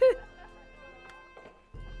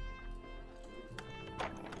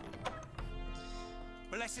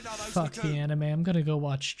 Blessed are those Fuck who the do. anime. I'm gonna go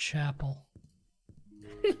watch Chapel.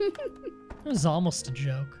 That was almost a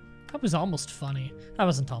joke. That was almost funny. That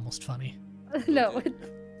wasn't almost funny. No.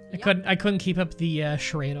 I couldn't keep up the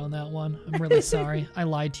charade on that one. I'm really sorry. I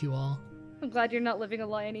lied to you all. I'm glad you're not living a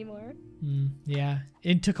lie anymore. Yeah,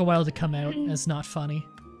 it took a while to come out as not funny,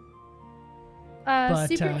 but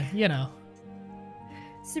you know.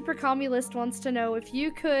 Super Commulist wants to know, if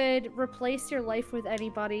you could replace your life with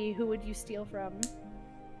anybody, who would you steal from?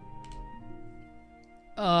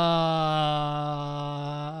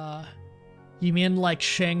 You mean like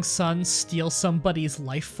Shang Tsung steal somebody's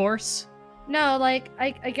life force? No, like,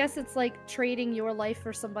 I guess it's like trading your life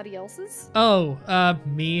for somebody else's. Oh,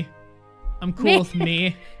 me. I'm cool Me? with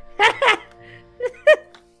me.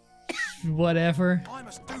 Whatever. I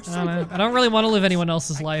must do I don't something. know. I don't really want to live anyone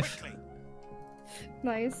else's life. Quickly.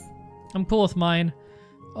 Nice. I'm cool with mine.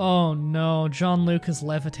 Oh no, John Luke is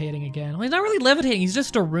levitating again. Well, he's not really levitating, he's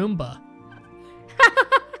just a Roomba.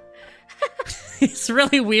 It's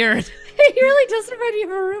really weird. He really does remind me of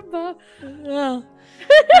a Roomba. Well,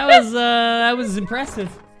 that was impressive.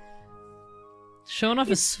 Showing off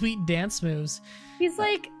his sweet dance moves. He's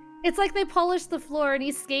like, it's like they polished the floor and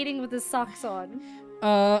he's skating with his socks on.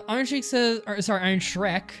 Iron Shake says, Iron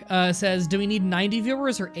Shrek says, do we need 90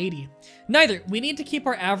 viewers or 80? Neither. We need to keep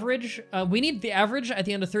our average, we need the average at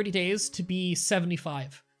the end of 30 days to be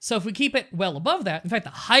 75. So if we keep it well above that, in fact, the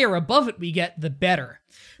higher above it we get, the better.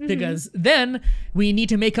 Because then we need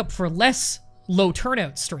to make up for less low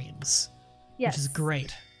turnout streams. Yes. Which is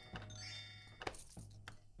great.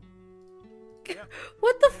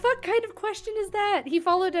 What the fuck kind of question is that? He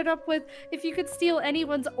followed it up with, if you could steal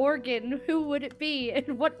anyone's organ, who would it be?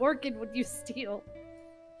 And what organ would you steal?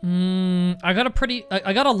 I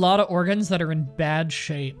got a lot of organs that are in bad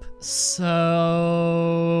shape.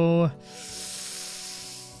 So...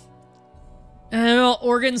 well,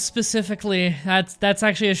 organs specifically, that's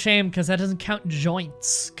actually a shame because that doesn't count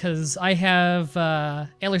joints. Because I have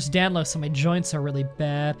Ehlers-Danlos, so my joints are really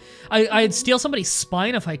bad. I'd steal somebody's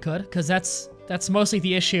spine if I could, because that's mostly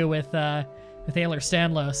the issue with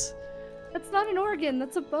Ehlers-Danlos. That's not an organ,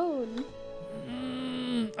 that's a bone.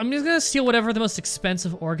 I'm just gonna steal whatever the most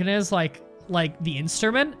expensive organ is, like the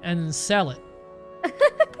instrument, and sell it.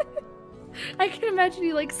 I can imagine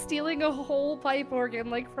you like stealing a whole pipe organ,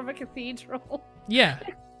 like from a cathedral. Yeah.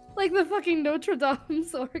 Like the fucking Notre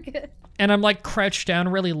Dame's organ. And I'm like crouched down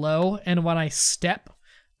really low, and when I step,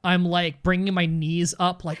 I'm like bringing my knees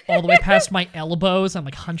up like all the way past my elbows. I'm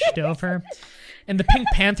like hunched over. And the Pink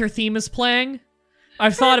Panther theme is playing.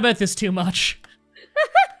 I've thought about this too much.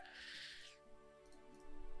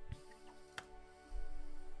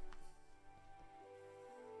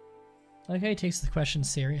 I like how he takes the question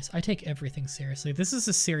serious. I take everything seriously. This is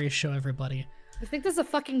a serious show, everybody. You think this is a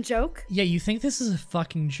fucking joke? Yeah, you think this is a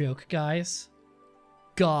fucking joke, guys?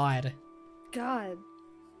 God. God.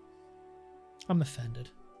 I'm offended.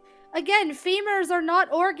 Again, femurs are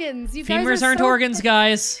not organs. You Femurs guys are aren't organs,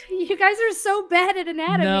 guys. You guys are so bad at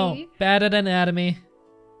anatomy. No, bad at anatomy.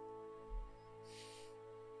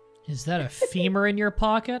 Is that a femur in your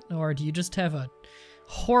pocket? Or do you just have a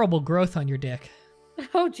horrible growth on your dick?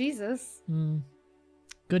 Oh, Jesus.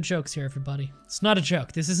 Good jokes here, everybody. It's not a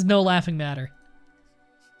joke. This is no laughing matter.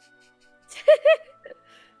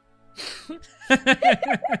 You're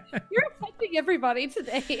affecting everybody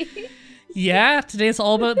today. Yeah, today's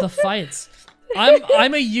all about the fights.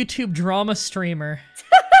 I'm a YouTube drama streamer.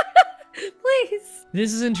 Please.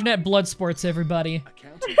 This is internet blood sports, everybody.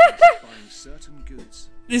 Accounting house buying certain goods.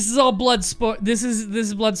 This is all blood sport. This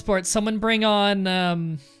is blood sports. Someone bring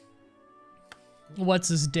on what's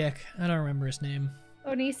his dick? I don't remember his name.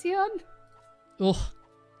 Onision? Ugh.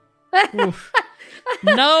 Oof.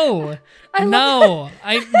 No. No.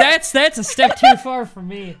 That's a step too far for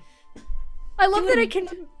me. I love that I can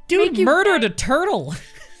Dude make you murdered a gag. turtle.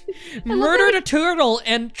 Murdered a turtle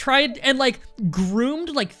and tried and like groomed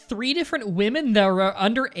like 3 different women that were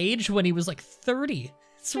underage when he was like 30.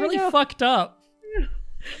 It's really know. fucked up.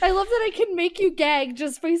 I love that I can make you gag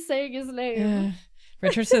just by saying his name. Yeah.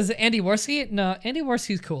 Richard says Andy Worski. No, Andy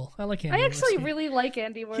Worski's cool. I like Andy. I actually Worski. really like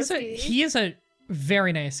Andy Worski. He is a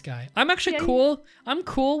very nice guy. I'm actually Yeah, cool. I'm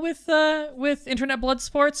cool with internet blood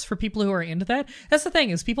sports for people who are into that. That's the thing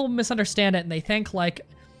is people misunderstand it and they think like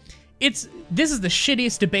this is the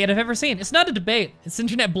shittiest debate I've ever seen. It's not a debate. It's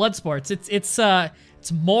internet blood sports. It's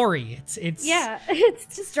Maury. It's Yeah,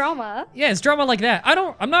 it's just drama. Yeah, it's drama like that. I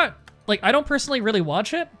don't personally really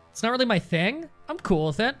watch it. It's not really my thing. I'm cool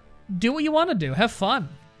with it. Do what you want to do. Have fun.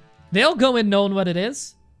 They'll go in knowing what it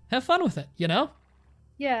is. Have fun with it, you know?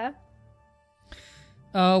 Yeah.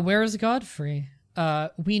 Where is Godfrey?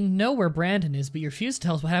 We know where Brandon is, but you refuse to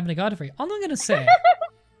tell us what happened to Godfrey. All I'm gonna say,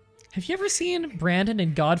 have you ever seen Brandon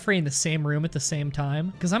and Godfrey in the same room at the same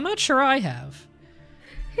time? Because I'm not sure I have.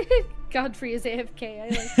 Godfrey is AFK. I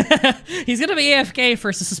like that. He's gonna be AFK for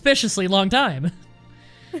a suspiciously long time.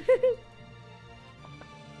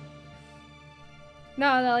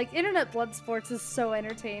 No, like internet blood sports is so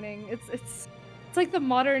entertaining. It's like the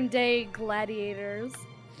modern day gladiators.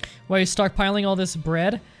 While you're stockpiling all this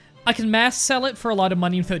bread, I can mass sell it for a lot of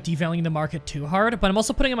money without devaluing the market too hard, but I'm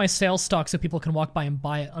also putting in my sales stock so people can walk by and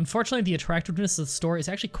buy it. Unfortunately, the attractiveness of the store is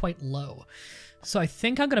actually quite low. So I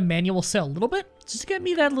think I'm gonna manual sell a little bit, just to get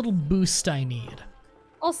me that little boost I need.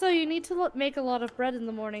 Also, you need to make a lot of bread in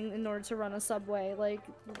the morning in order to run a Subway. Like,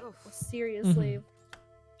 seriously.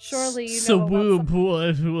 Surely you know about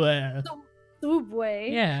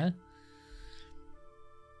Subway. Yeah.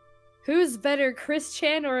 Who's better, Chris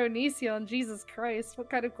Chan or Onision? Jesus Christ, what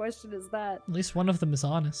kind of question is that? At least one of them is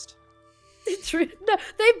honest. No,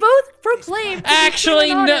 they both proclaimed.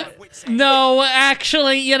 Actually, no.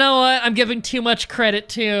 Actually, you know what? I'm giving too much credit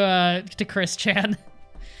to Chris Chan.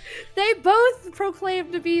 They both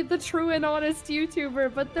proclaim to be the true and honest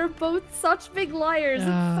YouTuber, but they're both such big liars. It's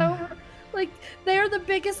so like they're the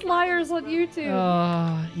biggest liars on YouTube.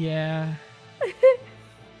 Oh, yeah.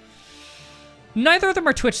 Neither of them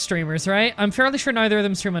are Twitch streamers, right? I'm fairly sure neither of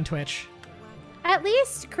them stream on Twitch. At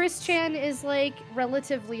least Chris Chan is like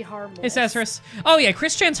relatively harmless. Hey, Sassarus. Oh yeah,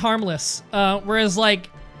 Chris Chan's harmless. Whereas like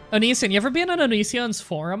Onision, you ever been on Onision's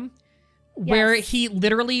forum? Where Yes. he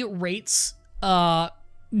literally rates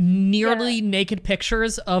nearly naked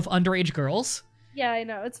pictures of underage girls? Yeah, I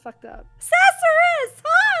know, it's fucked up. Sassarus,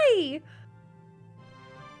 hi!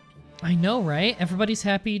 I know, right? Everybody's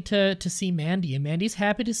happy to see Mandy, and Mandy's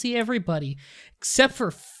happy to see everybody. Except for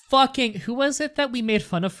fucking... Who was it that we made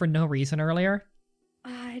fun of for no reason earlier?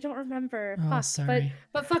 I don't remember. Oh, Fuck, sorry.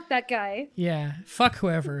 But fuck that guy. Yeah, fuck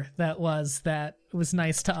whoever that was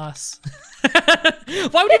nice to us.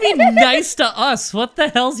 Why would he be nice to us? What the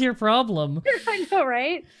hell's your problem? I know,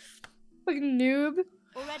 right? Fucking noob.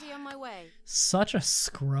 Already on my way. Such a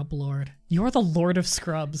scrub lord. You're the Lord of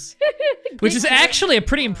Scrubs. Which is actually a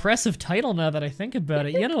pretty impressive title now that I think about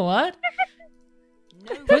it. You know what?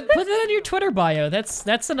 No Put that on your Twitter bio.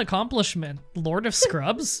 That's an accomplishment. Lord of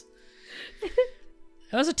Scrubs?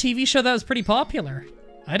 That was a TV show that was pretty popular.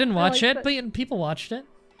 I didn't watch it, but people watched it.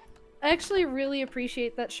 I actually really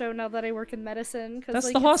appreciate that show now that I work in medicine. That's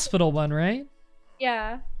like, the hospital one, right?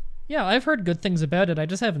 Yeah. Yeah, I've heard good things about it. I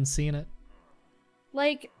just haven't seen it.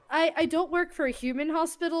 Like, I don't work for a human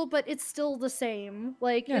hospital, but it's still the same.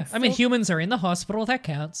 Like, Yeah, it's I mean, still- humans are in the hospital. That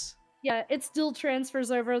counts. Yeah, it still transfers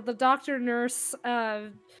over. The doctor-nurse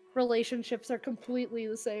relationships are completely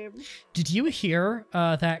the same. Did you hear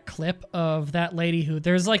that clip of that lady who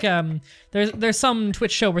there's like there's some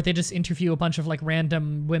Twitch show where they just interview a bunch of like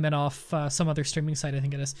random women off some other streaming site, I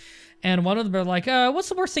think it is, and one of them are like, what's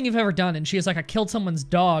the worst thing you've ever done? And she's like, I killed someone's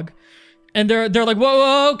dog. And they're like,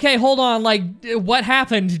 whoa, okay, hold on, like, what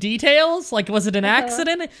happened? Details? Like, was it an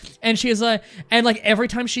accident? And she's like, and like every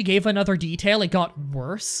time she gave another detail, it got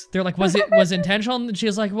worse. They're like, was it intentional? And she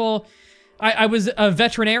was like, well, I was a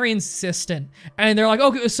veterinarian assistant. And they're like,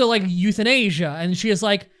 okay, so like euthanasia. And she is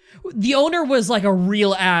like, the owner was like a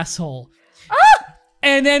real asshole.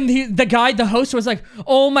 And then the host was like,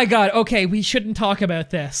 oh my God, okay, we shouldn't talk about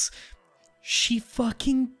this. She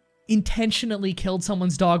fucking intentionally killed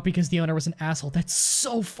someone's dog because the owner was an asshole. That's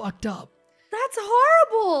so fucked up. That's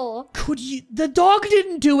horrible! Could you? The dog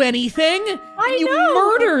didn't do anything. You know.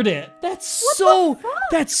 murdered it. That's What the fuck?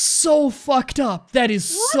 That's so fucked up. That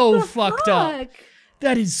is What so the fucked up. fuck?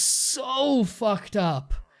 That is so fucked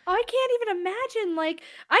up. I can't even imagine, like,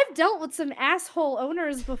 I've dealt with some asshole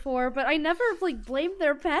owners before, but I never, like, blamed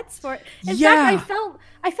their pets for it. In Yeah. fact,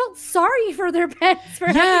 I felt sorry for their pets for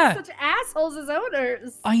Yeah. having such assholes as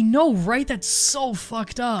owners. I know, right? That's so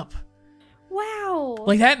fucked up. Wow.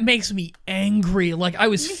 Like, that makes me angry. Like, I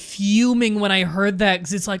was fuming when I heard that,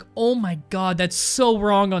 because it's like, oh my God, that's so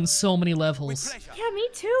wrong on so many levels. Pleasure. Yeah, me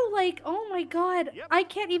too. Like, oh my God. Yep. I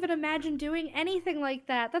can't even imagine doing anything like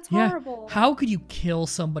that. That's Yeah. horrible. How could you kill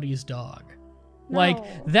somebody's dog? Like,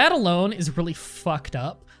 No. that alone is really fucked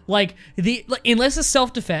up. Like, unless it's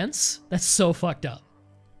self-defense, that's so fucked up.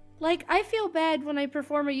 Like, I feel bad when I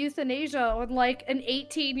perform a euthanasia on, like, an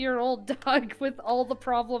 18-year-old dog with all the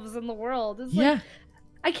problems in the world. It's Yeah, like,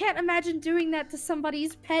 I can't imagine doing that to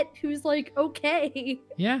somebody's pet who's, like, okay.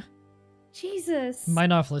 yeah. Jesus. My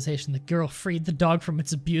novelization, the girl freed the dog from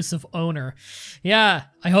its abusive owner. Yeah,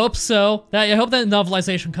 I hope so. I hope that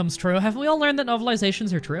novelization comes true. Haven't we all learned that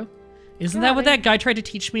novelizations are true? Isn't that what that guy tried to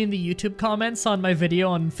teach me in the YouTube comments on my video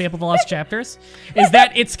on Fable the Lost Chapters? Is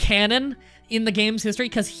that it's canon in the game's history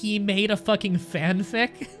because he made a fucking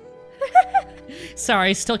fanfic?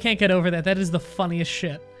 Sorry, still can't get over that. That is the funniest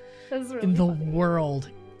shit That's really in the funny. world.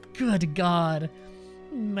 Good God.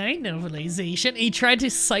 My novelization. He tried to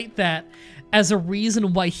cite that as a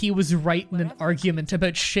reason why he was right in an argument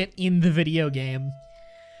about shit in the video game.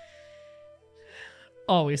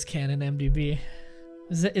 Always canon MDB.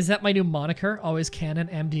 Is that my new moniker? Always canon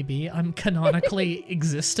MDB? I'm canonically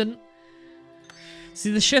existent.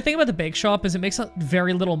 See, the shit thing about the bake shop is it makes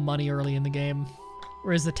very little money early in the game,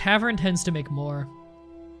 whereas the tavern tends to make more.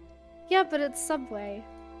 Yeah, but it's Subway.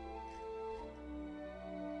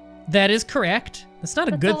 That is correct. That's not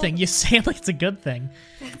a That's good all- thing. You say it like it's a good thing.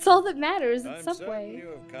 That's all that matters. It's I'm certain Subway. you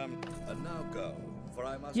have come. And now go, for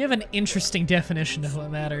I must You have an remember interesting definition of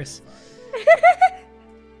what matters.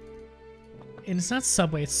 And it's not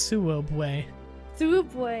Subway, it's Subway.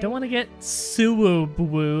 Subway. Don't want to get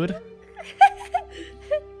sued.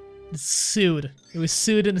 Sued. It was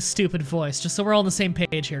sued in a stupid voice, just so we're all on the same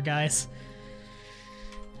page here, guys.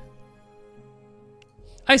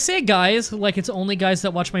 I say guys, like it's only guys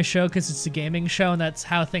that watch my show because it's a gaming show and that's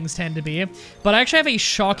how things tend to be. But I actually have a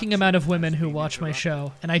shocking amount of women who watch my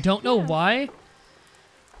show, and I don't know why.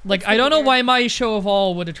 Like, I don't know why my show of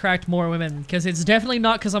all would attract more women, because it's definitely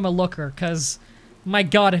not because I'm a looker, because, my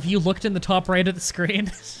god, have you looked in the top right of the screen?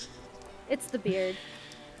 It's the beard.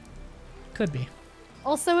 Could be.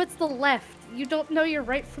 Also, it's the left. You don't know your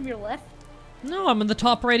right from your left? No, I'm in the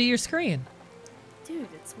top right of your screen. Dude,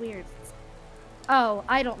 it's weird. Oh,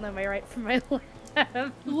 I don't know my right from my left.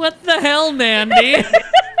 What the hell, Mandy? That's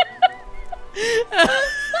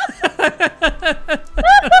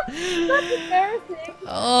embarrassing.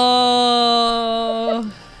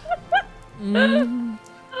 Oh. Mm.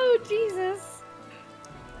 Oh, Jesus.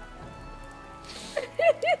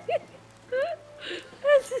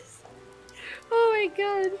 Oh my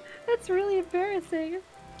god. That's really embarrassing.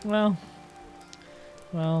 Well.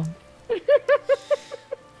 Well.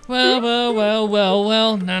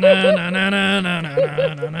 Well. Na na na na na na na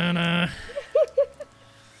na na na.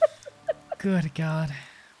 Good God.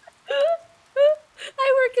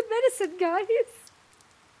 I work in medicine, guys.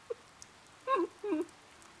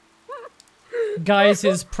 Guys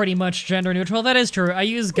is pretty much gender neutral. That is true. I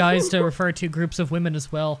use guys to refer to groups of women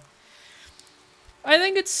as well. I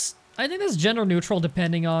think that's gender neutral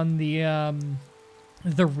depending on the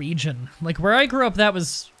region. Like where I grew up, that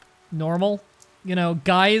was normal. You know,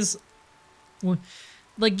 guys.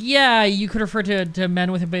 Like, yeah, you could refer to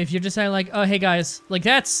men with it, but if you're just saying like, oh, hey guys, like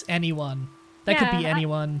that's anyone. That could be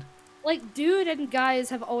anyone. Like, dude and guys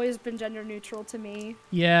have always been gender neutral to me.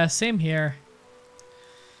 Yeah, same here.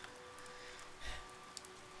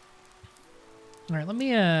 Alright, let me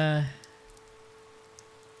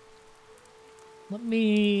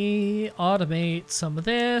automate some of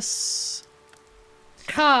this.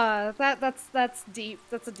 That's deep.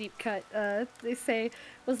 That's a deep cut. They say,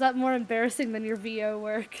 was that more embarrassing than your VO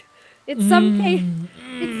work? In some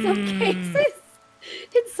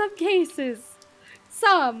cases.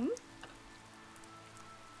 Some.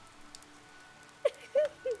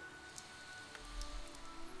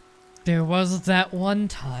 There was that one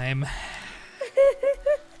time.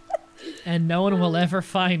 And no one will ever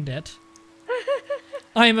find it.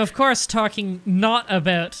 I am, of course, talking not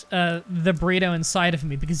about the burrito inside of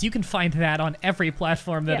me, because you can find that on every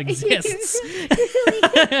platform that exists.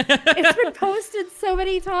 It's been posted so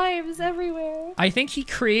many times everywhere. I think he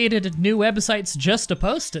created new websites just to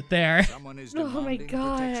post it there. Oh my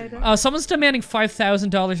god. Someone's demanding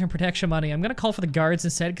 $5,000 in protection money. I'm gonna call for the guards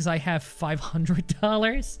instead, because I have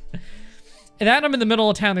 $500. And that I'm in the middle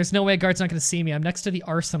of town. There's no way a guard's not gonna see me. I'm next to the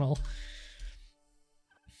arsenal.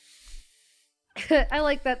 I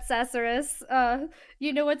like that, Sacerus.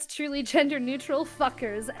 You know what's truly gender neutral?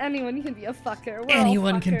 Fuckers. Anyone can be a fucker.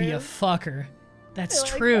 Anyone can be a fucker. That's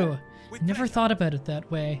true. With Never pleasure. thought about it that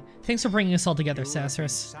way. Thanks for bringing us all together,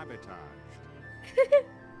 Sacerus. Sabotaged.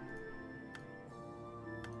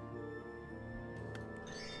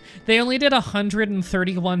 They only did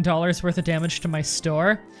 $131 worth of damage to my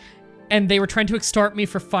store, and they were trying to extort me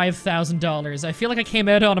for $5,000. I feel like I came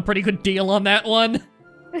out on a pretty good deal on that one.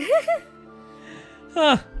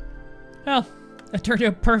 Huh. Well, it turned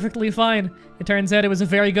out perfectly fine. It turns out it was a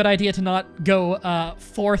very good idea to not go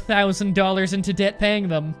 $4,000 into debt paying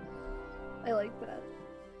them. I like that.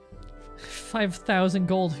 5,000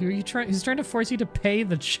 gold. Who are you trying? He's trying to force you to pay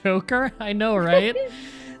the Joker? I know, right?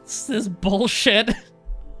 It's this bullshit.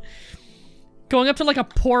 Going up to like a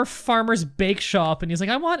poor farmer's bake shop, and he's like,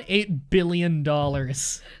 I want $8 billion.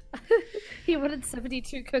 He wanted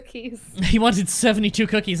 72 cookies. He wanted 72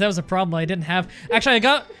 cookies. That was a problem I didn't have. Actually,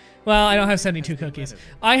 well, I don't have 72 cookies.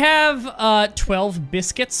 I have 12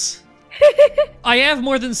 biscuits. I have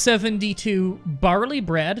more than 72 barley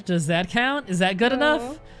bread. Does that count? Is that good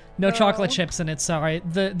enough? No chocolate chips in it, sorry.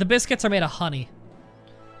 The biscuits are made of honey.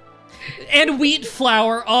 And wheat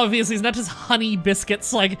flour, obviously. It's not just honey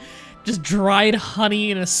biscuits, like just dried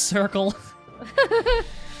honey in a circle.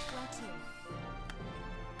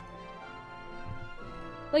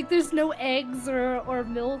 Like there's no eggs or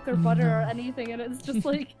milk or butter or anything in it. It's just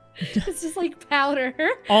like powder.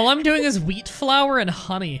 All I'm doing is wheat flour and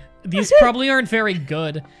honey. These probably aren't very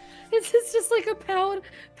good. It's just like a pile of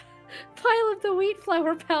the wheat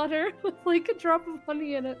flour powder with like a drop of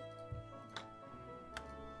honey in it.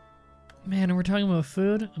 Man, we're talking about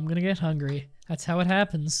food. I'm gonna get hungry. That's how it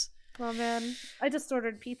happens. Oh man, I just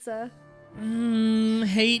ordered pizza.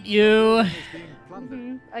 Hate you.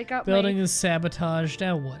 I got Building is sabotaged.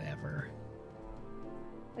 Oh, whatever.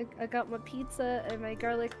 I got my pizza and my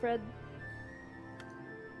garlic bread.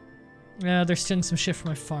 Yeah, they're stealing some shit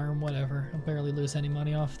from my farm. Whatever. I'll barely lose any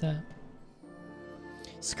money off that.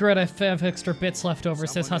 Screw it, I have extra bits left over,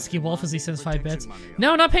 says Husky Wolf as he sends 5 bits.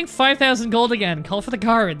 No, not paying 5,000 gold again. Call for the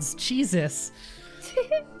guards. Jesus.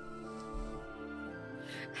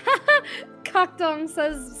 Cockdong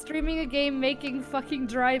says, streaming a game making fucking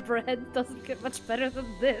dry bread doesn't get much better than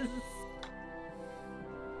this.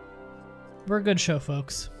 We're a good show,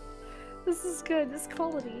 folks. This is good. This is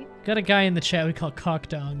quality. Got a guy in the chat we call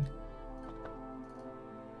Cockdong.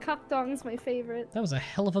 Cockdong's my favorite. That was a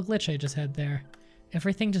hell of a glitch I just had there.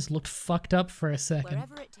 Everything just looked fucked up for a second.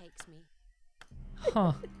 Wherever it takes me.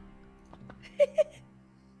 Huh.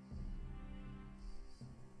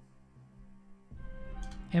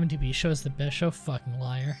 MDB shows the best show, fucking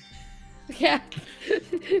liar. Yeah.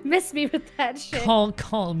 Miss me with that shit.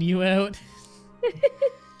 Calling you out.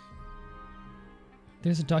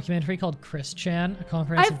 There's a documentary called Chris Chan, a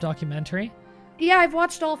comprehensive documentary. Yeah, I've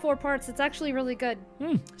watched all 4 parts. It's actually really good.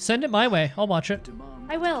 Send it my way. I'll watch it.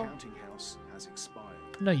 I will.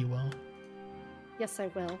 No, you won't. Yes, I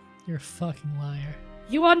will. You're a fucking liar.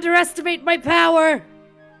 You underestimate my power!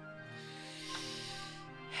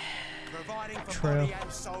 Providing for True. body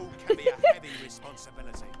and soul can be a heavy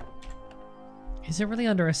responsibility. Is it really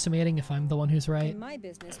underestimating if I'm the one who's right? In my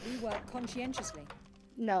business, we work conscientiously.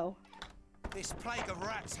 No. This plague of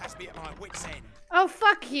rats has me at my wit's end. Oh,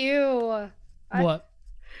 fuck you! What?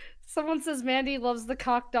 Someone says Mandy loves the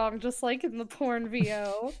cock dog just like in the porn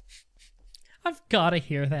VO. I've gotta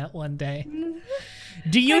hear that one day.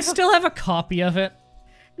 Do you still have a copy of it?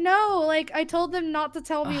 No, like, I told them not to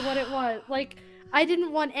tell me what it was. Like, I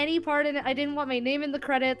didn't want any part in it. I didn't want my name in the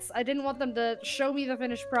credits. I didn't want them to show me the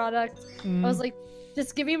finished product. I was like,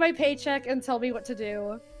 just give me my paycheck and tell me what to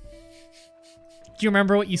do. Do you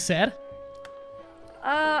remember what you said?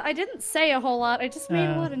 I didn't say a whole lot. I just made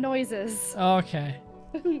a lot of noises. Okay.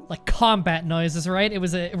 Like combat noises, right? It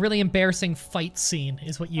was a really embarrassing fight scene,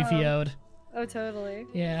 is what you VO'd. Oh, totally.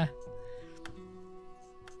 Yeah.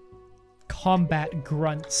 Combat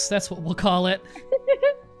grunts. That's what we'll call it.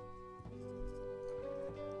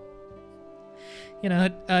 You know,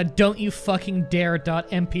 don't you fucking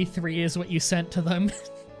dare.mp3 is what you sent to them.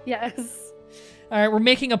 Yes. Alright, we're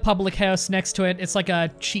making a public house next to it. It's like a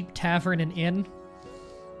cheap tavern and inn.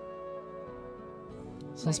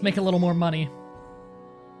 So let's make a little more money.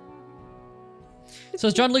 So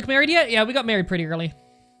is John Luke married yet? Yeah, we got married pretty early.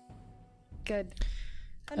 Good.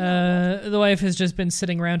 The wife has just been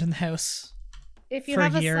sitting around in the house. If you for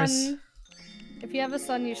have years. a son, if you have a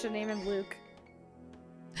son, you should name him Luke.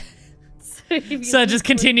 So it just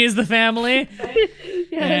continues the family? Yes.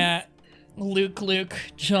 Yeah. Luke,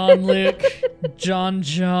 John Luke, John.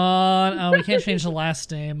 Oh, we can't change the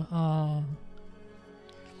last name. Oh.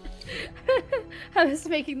 I was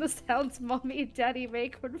making the sounds mommy and daddy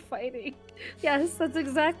make when fighting. Yes, that's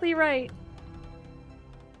exactly right.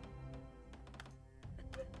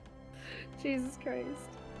 Jesus Christ.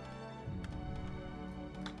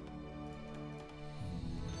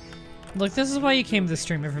 Look, this is why you came to the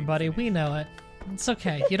stream, everybody. We know it. It's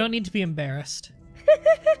okay. You don't need to be embarrassed.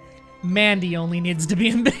 Mandy only needs to be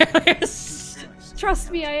embarrassed.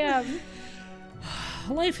 Trust me, I am.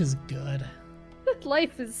 Life is good.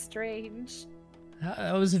 Life is strange.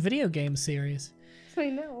 It was a video game series. I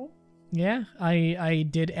know. Yeah, I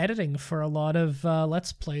did editing for a lot of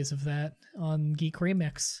Let's Plays of that on Geek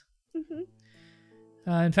Remix.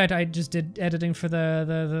 In fact, I just did editing for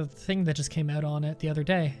the thing that just came out on it the other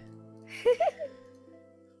day.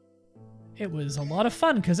 It was a lot of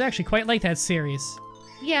fun, because I actually quite like that series.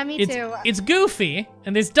 Yeah, me too. It's goofy,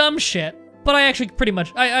 and there's dumb shit, but I actually pretty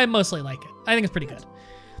much, I mostly like it. I think it's pretty good.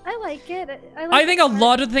 I like it. I think a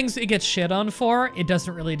lot of the things it gets shit on for, it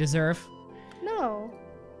doesn't really deserve. No.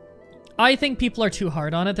 I think people are too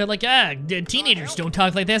hard on it. They're like, teenagers don't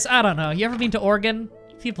talk like this. I don't know. You ever been to Oregon?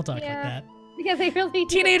 People talk like that. Yeah, they really do.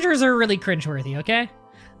 Teenagers are really cringeworthy, okay?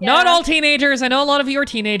 Not all teenagers. I know a lot of you are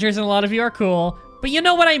teenagers and a lot of you are cool. But you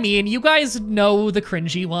know what I mean. You guys know the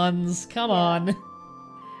cringy ones. Come on.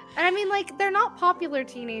 And I mean, like, they're not popular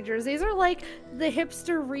teenagers. These are, like, the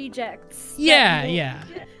hipster rejects. Yeah.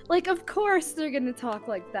 Like, of course they're gonna talk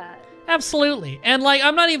like that. Absolutely. And, like,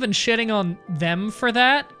 I'm not even shitting on them for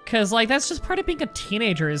that. Because, like, that's just part of being a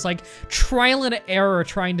teenager. Is, like, trial and error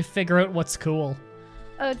trying to figure out what's cool.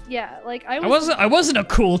 Yeah, like, I wasn't a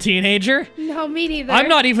cool teenager. No, me neither. I'm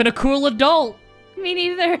not even a cool adult. Me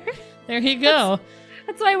neither. There you go.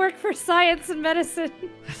 That's why I work for science and medicine.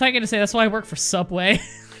 I thought you were gonna say that's why I work for Subway.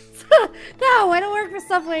 No, I don't work for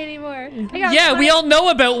Subway anymore. Yeah, we all know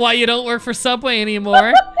about why you don't work for Subway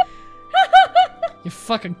anymore. You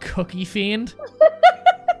fucking cookie fiend.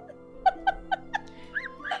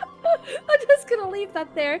 I'm just gonna leave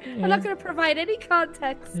that there. I'm not gonna provide any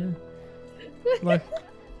context. Yeah. Look,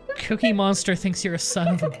 Cookie Monster thinks you're a son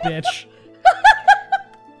of a bitch.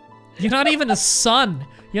 You're not even a son.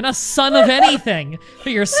 You're not a son of anything,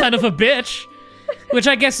 but you're a son of a bitch. Which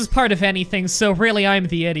I guess is part of anything, so really I'm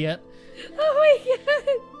the idiot. Oh my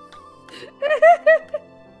god.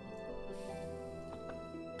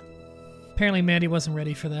 Apparently Mandy wasn't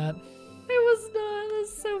ready for that. was not. That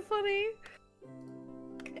was so funny.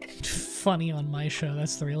 Funny on my show.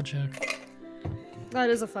 That's the real joke. That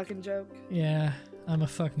is a fucking joke. Yeah, I'm a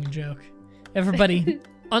fucking joke. Everybody,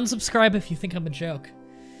 unsubscribe if you think I'm a joke.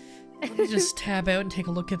 Let me just tab out and take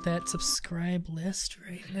a look at that subscribe list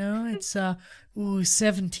right now. It's,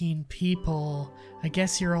 17 people. I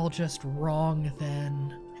guess you're all just wrong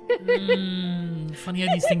then. Funny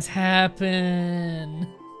how these things happen.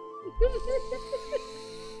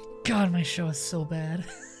 God, my show is so bad.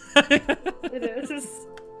 It is.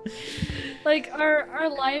 Like, our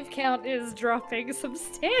live count is dropping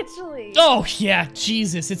substantially. Oh yeah,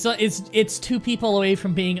 Jesus! It's 2 people away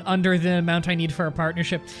from being under the amount I need for a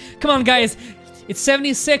partnership. Come on, guys! It's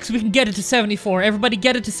 76. We can get it to 74. Everybody,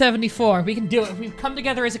 get it to 74. We can do it. If we come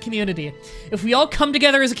together as a community. If we all come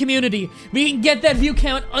together as a community, we can get that view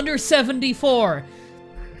count under 74.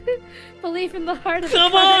 Believe in the heart of the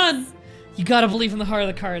Come cards. on! You gotta believe in the heart of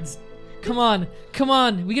the cards. Come on, come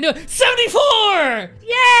on. We can do it. 74!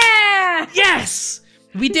 Yeah! Yes!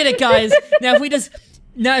 We did it, guys.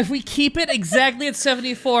 Now if we keep it exactly at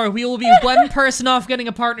 74, we will be 1 person off getting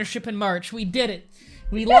a partnership in March. We did it.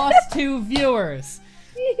 We lost 2 viewers.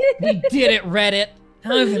 We did it, Reddit. I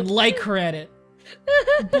don't even like Reddit.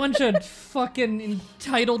 A bunch of fucking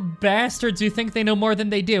entitled bastards who think they know more than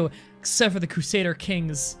they do. Except for the Crusader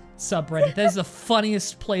Kings subreddit. That is the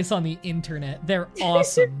funniest place on the internet. They're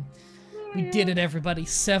awesome. We did it, everybody.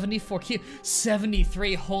 74,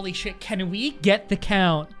 73, holy shit. Can we get the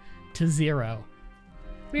count to 0?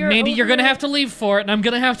 Maybe you're gonna have to leave for it, and I'm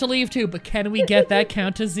gonna have to leave too, but can we get that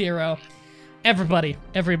count to 0? Everybody.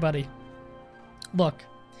 Look,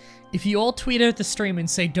 if you all tweet out the stream and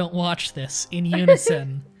say, don't watch this, in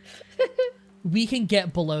unison, we can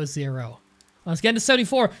get below 0. Let's get to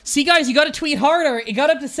 74. See, guys, you gotta tweet harder. It got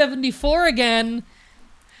up to 74 again.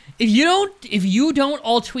 If you don't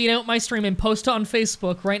all tweet out my stream and post it on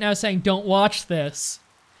Facebook right now saying, don't watch this.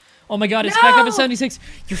 Oh my god, it's back up to 76.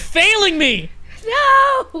 You're failing me!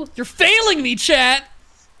 No! You're failing me, chat!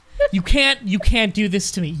 You can't do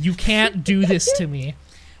this to me. You can't do this to me.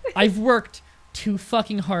 I've worked too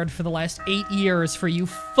fucking hard for the last 8 years for you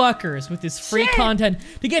fuckers with this free content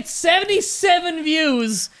to get 77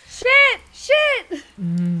 views. Shit!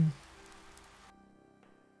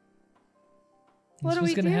 What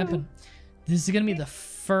was gonna happen? This is gonna be the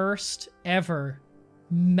first ever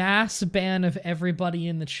mass ban of everybody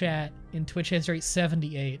in the chat in Twitch history.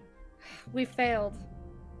 78. We failed.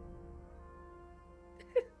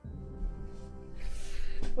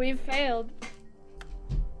 We failed.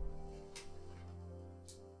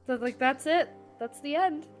 So, like, that's it. That's the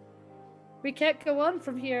end. We can't go on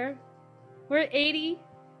from here. We're at 80.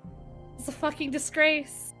 It's a fucking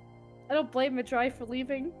disgrace. I don't blame Mah-Dry for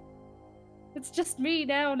leaving. It's just me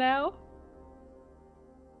now.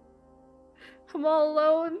 I'm all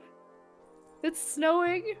alone. It's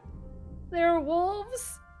snowing. There are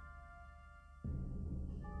wolves.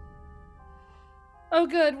 Oh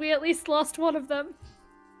good, we at least lost one of them.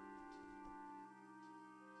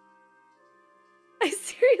 I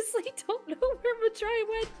seriously don't know where Mah-Dry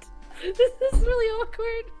went. This is really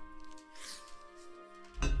awkward.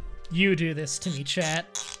 You do this to me,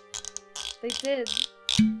 chat. They did.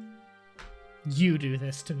 You do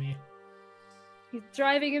this to me. He's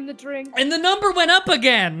driving him the drink. And the number went up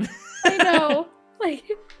again! I know. Like...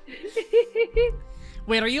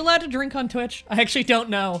 Wait, are you allowed to drink on Twitch? I actually don't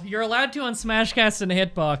know. You're allowed to on Smashcast and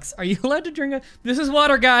Hitbox. Are you allowed to drink This is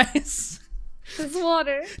water, guys. This is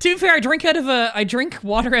water. To be fair, I drink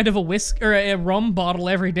water out of a rum bottle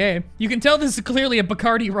every day. You can tell this is clearly a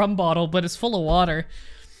Bacardi rum bottle, but it's full of water.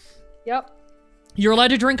 Yep. You're allowed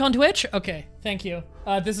to drink on Twitch? Okay, thank you.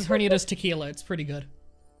 This is Herniata's tequila. It's pretty good.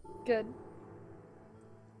 Good.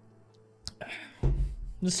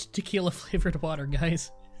 This is tequila flavored water,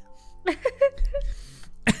 guys.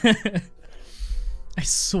 I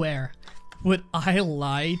swear, would I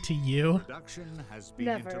lie to you? Production has been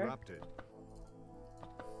Never. interrupted.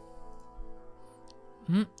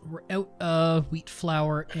 We're out of wheat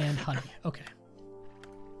flour and honey. Okay.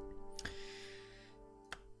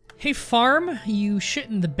 Hey, farm, you shit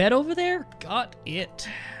in the bed over there? Got it.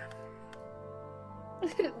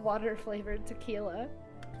 Water flavored tequila.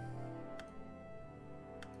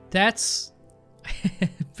 That's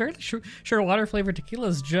fairly sure water flavored tequila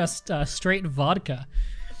is just straight vodka.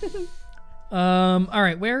 All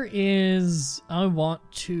right, where is... I want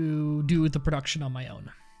to do the production on my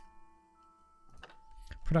own.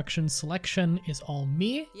 Production selection is all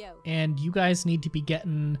me, Yo. and you guys need to be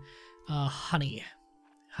getting honey.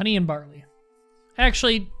 Honey and barley.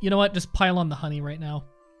 Actually, you know what? Just pile on the honey right now.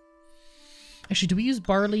 Actually, do we use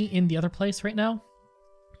barley in the other place right now?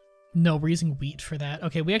 No, we're using wheat for that.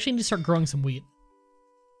 Okay, we actually need to start growing some wheat.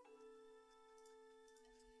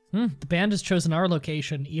 The band has chosen our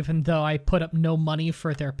location, even though I put up no money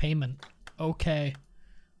for their payment. Okay.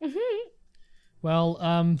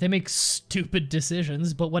 Well, they make stupid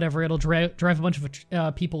decisions, but whatever. It'll drive a bunch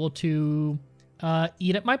of people to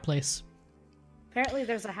eat at my place. Apparently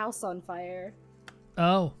there's a house on fire.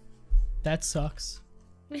 Oh, that sucks.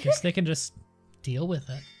 Guess they can just deal with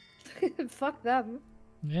it. Fuck them.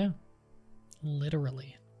 Yeah.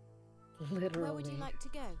 Literally. Where would you like to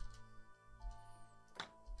go?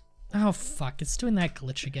 Oh, fuck. It's doing that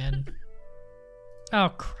glitch again. Oh,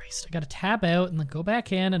 Christ. I gotta tab out and then go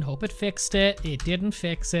back in and hope it fixed it. It didn't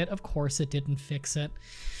fix it. Of course it didn't fix it.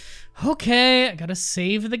 Okay, I gotta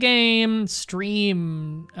save the game.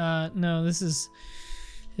 Stream. No, this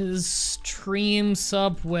is Stream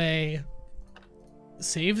Subway.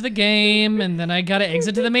 Save the game, and then I gotta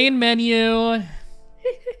exit to the main menu.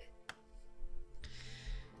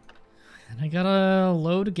 And I gotta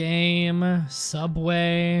load game.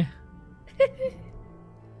 Subway.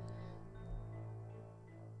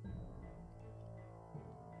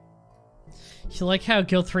 You like how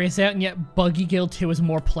Guild 3 is out and yet Buggy Guild 2 is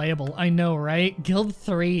more playable. I know, right? Guild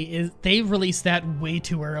 3 is... They released that way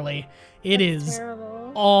too early. That's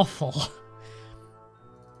terrible. Awful.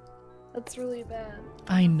 That's really bad.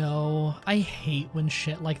 I know. I hate when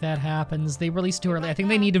shit like that happens. They released too early. I think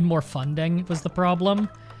they needed more funding was the problem.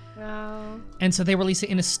 No. And so they release it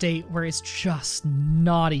in a state where it's just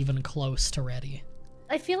not even close to ready.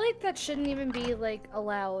 I feel like that shouldn't even be, like,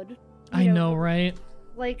 allowed. I know, right?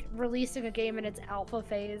 Like, releasing a game in its alpha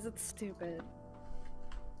phase, it's stupid.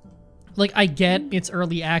 Like, I get it's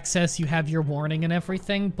early access, you have your warning and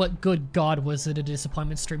everything, but good God, was it a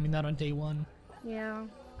disappointment streaming that on day one. Yeah.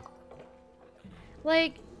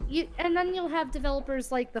 Like, and then you'll have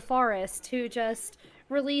developers like The Forest who just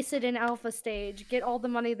release it in alpha stage, get all the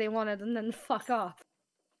money they wanted, and then fuck off.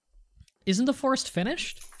 Isn't The Forest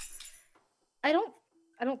finished? I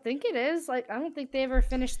don't think it is. Like, I don't think they ever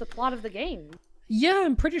finished the plot of the game. Yeah,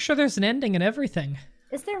 I'm pretty sure there's an ending and everything.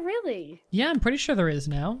 Is there really? Yeah, I'm pretty sure there is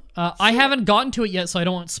now. I haven't gotten to it yet, so I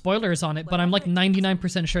don't want spoilers on it, but I'm like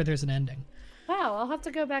 99% sure there's an ending. Wow, I'll have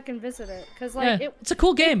to go back and visit it. Because, like, yeah, it's a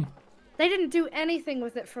cool game. They didn't do anything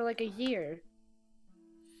with it for, like, a year.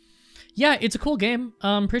 Yeah, it's a cool game.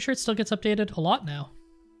 I'm pretty sure it still gets updated a lot now.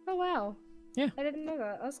 Oh, wow. Yeah. I didn't know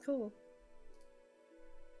that. That's cool.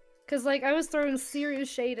 Because, like, I was throwing serious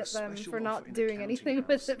shade at them for not doing anything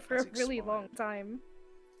with it for a really long time.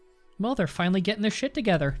 Well, they're finally getting their shit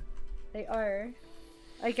together. They are.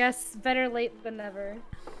 I guess better late than never.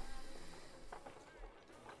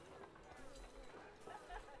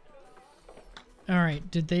 Alright,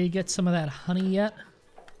 did they get some of that honey yet?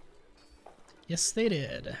 Yes, they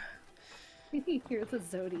did. You're the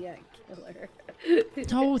Zodiac Killer.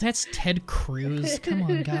 Oh, that's Ted Cruz. Come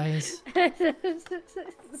on, guys.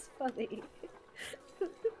 It's funny.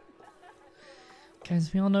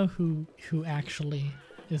 Guys, we all know who actually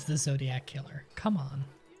is the Zodiac Killer. Come on.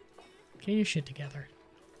 Get your shit together.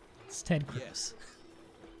 It's Ted Cruz.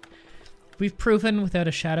 We've proven without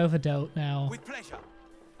a shadow of a doubt now With pleasure.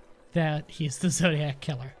 that he's the Zodiac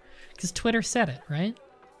Killer. Because Twitter said it, right?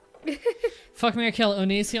 Fuck me or kill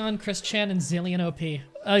Onision, Chris Chan, and Zillion OP.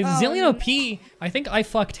 Zillion OP, I think I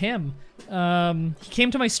fucked him. He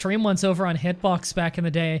came to my stream once over on Hitbox back in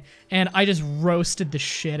the day, and I just roasted the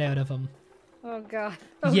shit out of him. Oh god.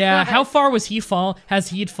 Oh yeah, god. how far was he has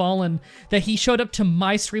he fallen that he showed up to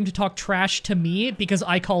my stream to talk trash to me because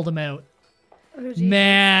I called him out? Oh,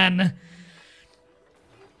 man.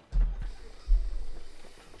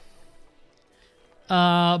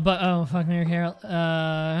 But oh, fuck me, Carol.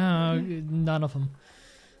 None of them.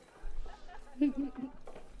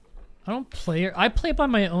 I don't play. I play by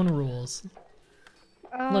my own rules.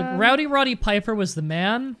 Look, Rowdy Roddy Piper was the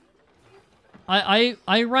man.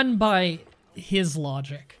 I run by his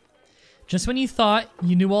logic. Just when you thought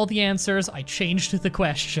you knew all the answers, I changed the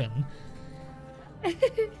question.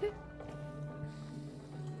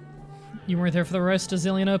 You weren't there for the roast of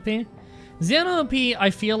Zillion OP? Zillion OP, I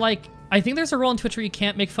feel like... I think there's a rule on Twitch where you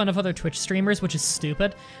can't make fun of other Twitch streamers, which is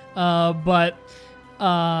stupid. He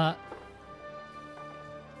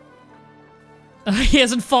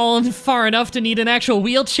hasn't fallen far enough to need an actual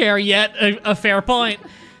wheelchair yet. A fair point.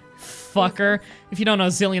 Fucker. If you don't know,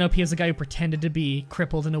 Zillion OP is the guy who pretended to be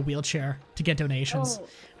crippled in a wheelchair to get donations.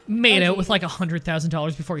 Made out with like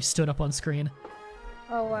 $100,000 before he stood up on screen.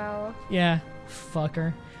 Oh, wow. Yeah,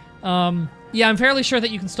 fucker. Yeah, I'm fairly sure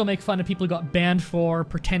that you can still make fun of people who got banned for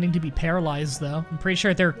pretending to be paralyzed, though. I'm pretty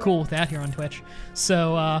sure they're cool with that here on Twitch.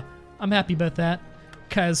 So, I'm happy about that.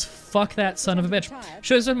 cause fuck that son of a bitch.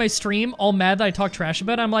 Shows up my stream, all mad that I talk trash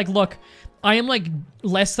about it. I'm like, look, I am like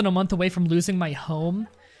less than a month away from losing my home.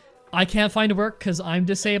 I can't find work because I'm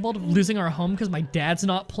disabled, losing our home because my dad's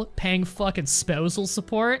not paying fucking spousal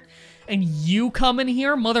support. And you come in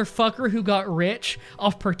here, motherfucker who got rich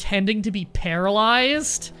off pretending to be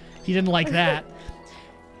paralyzed. He didn't like that.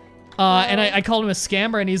 And I called him a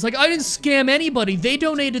scammer, and he's like, I didn't scam anybody. They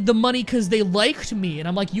donated the money because they liked me. And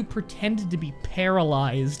I'm like, you pretended to be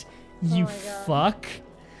paralyzed, you fuck.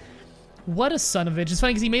 What a son of a bitch. It's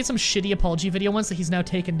funny because he made some shitty apology video once that he's now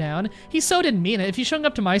taken down. He so didn't mean it. If he's showing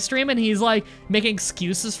up to my stream and he's like making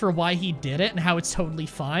excuses for why he did it and how it's totally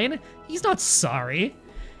fine, he's not sorry.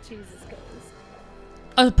 Jesus Christ.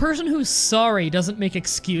 A person who's sorry doesn't make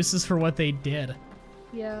excuses for what they did.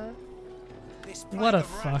 Yeah. What a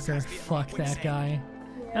fucker. Fuck that guy.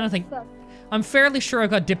 I don't think... I'm fairly sure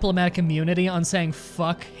I've got diplomatic immunity on saying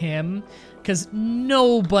fuck him, because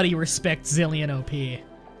nobody respects Zillion OP.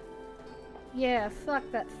 Yeah, fuck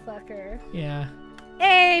that fucker. Yeah.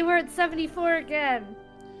 Hey, we're at 74 again.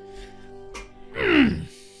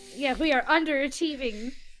 Yeah, we are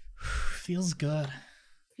underachieving. Feels good.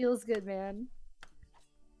 Feels good, man.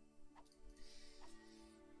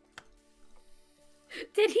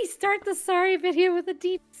 Did he start the sorry video with a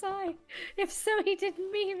deep sigh? If so, he didn't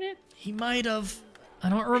mean it. He might have. I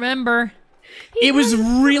don't remember. It was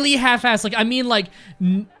really half-assed. Like, I mean, like,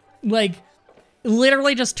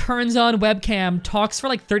 literally just turns on webcam, talks for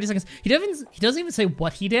like 30 seconds. He doesn't even say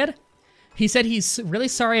what he did. He said he's really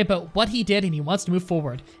sorry about what he did and he wants to move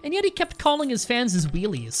forward. And yet he kept calling his fans his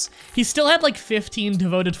wheelies. He still had like 15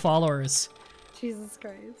 devoted followers. Jesus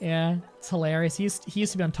Christ. Yeah, it's hilarious. He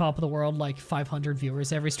used to be on top of the world, like 500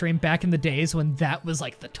 viewers every stream back in the days when that was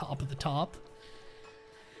like the top of the top.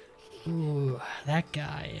 Ooh, that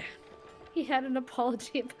guy. He had an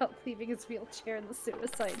apology about leaving his wheelchair in the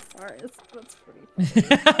suicide forest. That's pretty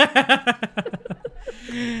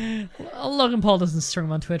funny. Well, Logan Paul doesn't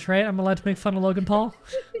stream on Twitch, right? I'm allowed to make fun of Logan Paul?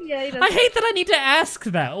 Yeah, he does. I hate that I need to ask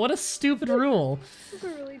that. What a stupid rule. It's a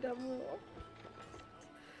really dumb rule.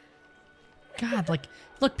 God, like,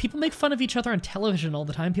 look, people make fun of each other on television all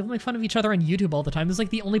the time. People make fun of each other on YouTube all the time. This is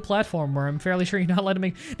like the only platform where I'm fairly sure you're not allowed to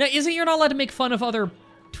make... Now, isn't you're not allowed to make fun of other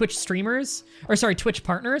Twitch streamers? Or sorry, Twitch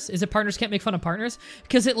partners? Is it partners can't make fun of partners?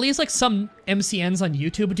 Because at least like some MCNs on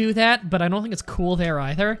YouTube do that, but I don't think it's cool there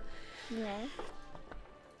either. Yeah.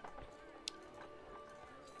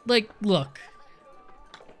 Like, look.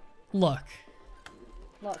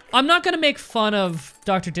 I'm not gonna make fun of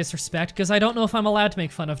Dr. Disrespect, because I don't know if I'm allowed to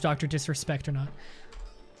make fun of Dr. Disrespect or not.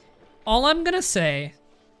 All I'm gonna say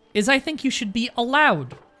is I think you should be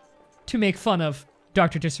allowed to make fun of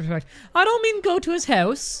Dr. Disrespect. I don't mean go to his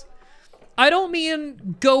house. I don't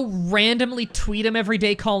mean go randomly tweet him every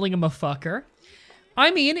day calling him a fucker.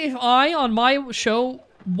 I mean, if I, on my show,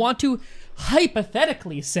 want to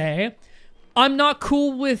hypothetically say I'm not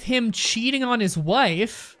cool with him cheating on his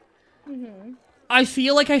wife, I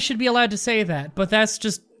feel like I should be allowed to say that, but that's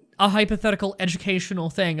just a hypothetical educational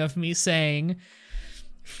thing of me saying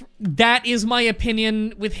that is my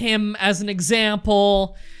opinion with him as an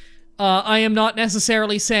example. I am not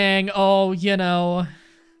necessarily saying, oh, you know,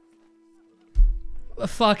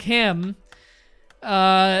 fuck him,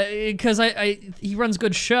 because he runs a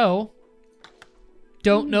good show.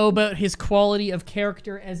 Don't know about his quality of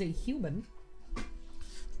character as a human,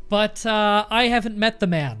 but I haven't met the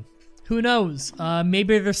man. Who knows?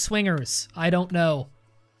 Maybe they're swingers. I don't know.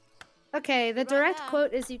 Okay, the direct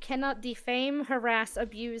quote is, you cannot defame, harass,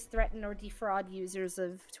 abuse, threaten, or defraud users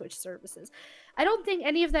of Twitch services. I don't think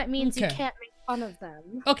any of that means you can't make fun of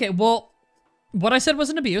them. Okay, well, what I said was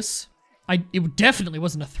an abuse. It definitely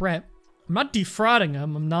wasn't a threat. I'm not defrauding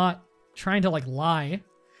him. I'm not trying to, like, lie.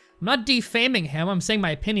 I'm not defaming him. I'm saying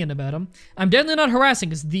my opinion about him. I'm definitely not harassing,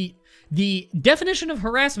 because the definition of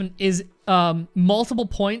harassment is multiple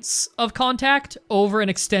points of contact over an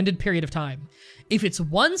extended period of time. If it's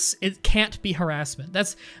once, it can't be harassment.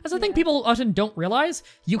 That's the thing people often don't realize.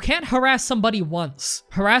 You can't harass somebody once.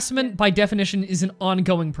 Harassment, by definition, is an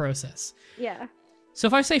ongoing process. Yeah. So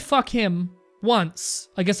if I say fuck him once,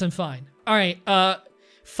 I guess I'm fine. All right,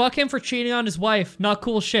 fuck him for cheating on his wife. Not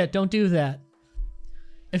cool shit. Don't do that.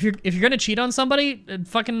 If you're gonna cheat on somebody,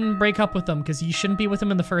 fucking break up with them, because you shouldn't be with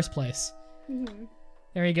them in the first place.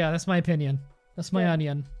 There you go. That's my opinion. That's my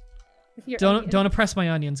onion. Don't oppress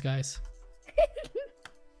my onions, guys.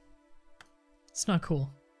 It's not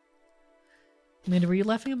cool. Amanda, were you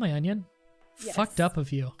laughing at my onion? Yes. Fucked up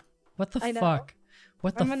of you. What the fuck?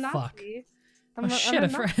 What the fuck? Oh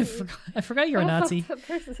shit! I forgot you're a Nazi.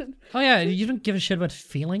 Oh yeah, you don't give a shit about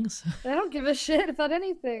feelings. I don't give a shit about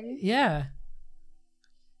anything. Yeah.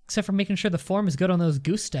 Except for making sure the form is good on those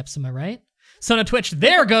goose steps, am I right? So on Twitch,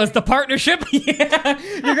 there goes the partnership. Yeah,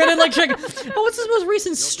 you're gonna like check. Oh, what's his most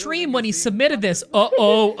recent stream when he submitted this?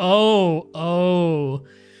 Oh.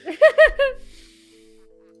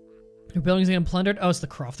 Your building's getting plundered. Oh, it's the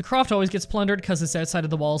croft. The croft always gets plundered because it's outside of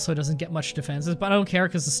the wall, so it doesn't get much defenses. But I don't care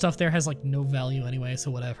because the stuff there has like no value anyway,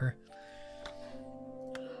 so whatever.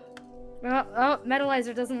 Oh,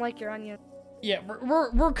 Metalizer doesn't like your onion. Yeah,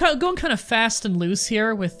 we're going kind of fast and loose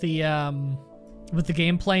here with the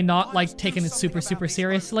gameplay, not like taking it super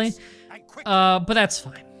seriously. But that's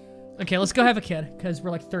fine. Okay, let's go have a kid because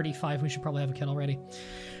we're like 35. We should probably have a kid already.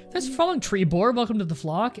 Thanks for following Treebor. Welcome to the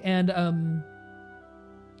flock. And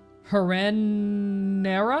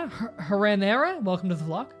Haranera, welcome to the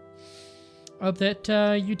flock. I hope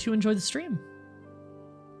that you two enjoy the stream.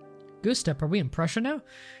 Goose Step, are we in Prussia now?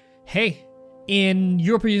 Hey, in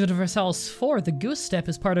Europa Universalis 4, the Goose Step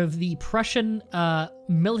is part of the Prussian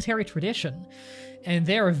military tradition, and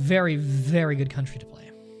they're a very, very good country to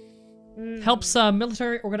play. Helps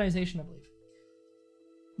military organization, I believe.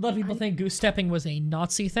 A lot of people think goose stepping was a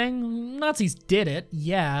Nazi thing. Nazis did it,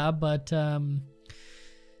 yeah, but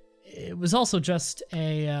it was also just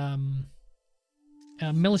a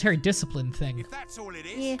military discipline thing. If that's all it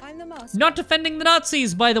is. Yeah. I'm the master. Not defending the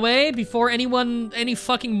Nazis, by the way, before any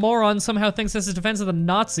fucking moron somehow thinks this is defense of the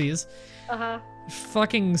Nazis. Uh-huh.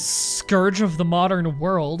 Fucking scourge of the modern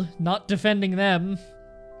world. Not defending them.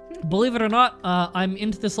 Believe it or not, I'm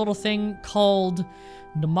into this little thing called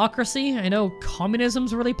democracy. I know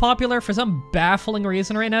communism's really popular for some baffling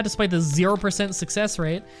reason right now, despite the 0% success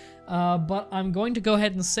rate. But I'm going to go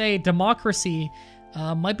ahead and say democracy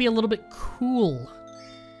might be a little bit cool.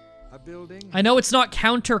 A building. I know it's not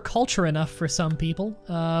counterculture enough for some people,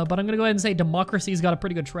 but I'm gonna go ahead and say democracy's got a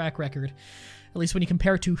pretty good track record. At least when you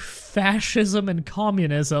compare it to fascism and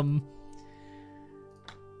communism.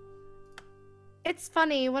 It's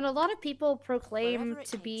funny, when a lot of people proclaim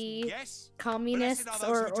to be Yes? communists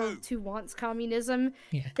or to want communism,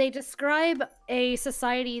 Yeah. they describe a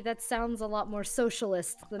society that sounds a lot more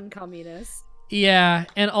socialist than communist. Yeah,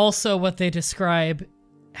 and also what they describe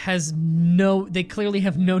has they clearly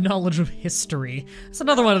have no knowledge of history. It's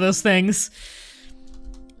another one of those things.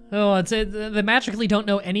 Oh, they magically don't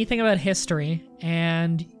know anything about history,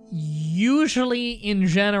 and usually, in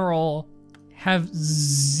general, have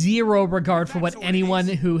zero regard for what anyone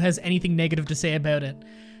who has anything negative to say about it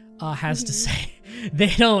has to say. They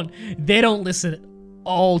don't listen at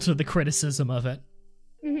all to the criticism of it.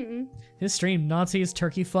 This stream, Nazis,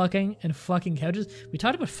 turkey fucking, and fucking couches. We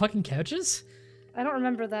talked about fucking couches? I don't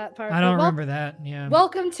remember that part. I don't remember that, yeah.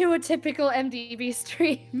 Welcome to a typical MDB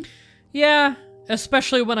stream. Yeah,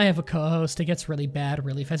 especially when I have a co-host, it gets really bad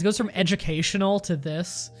really fast. It goes from educational to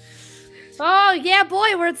this. Oh, yeah,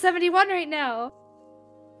 boy, we're at 71 right now.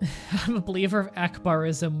 I'm a believer of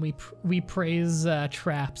Akbarism. We praise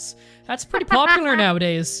traps. That's pretty popular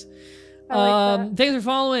nowadays. I like that. Thanks for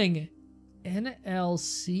following.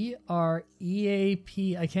 NLCREAP.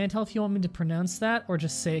 I can't tell if you want me to pronounce that or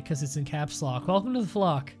just say it because it's in caps lock. Welcome to the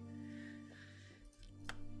flock.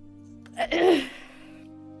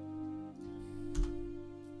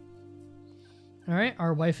 Alright,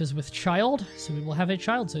 our wife is with child, so we will have a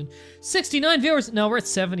child soon. 69 viewers! No, we're at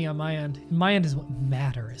 70 on my end. My end is what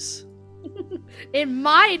matters. In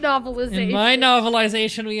my novelization. In my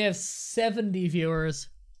novelization, we have 70 viewers.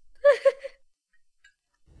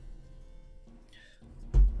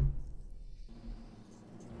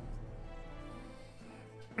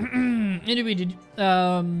 Anyway,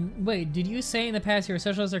 wait, did you say in the past you were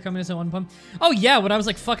socialist or communist at one point? Oh yeah, when I was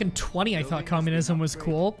like fucking 20, I thought communism was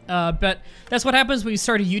cool. But that's what happens when you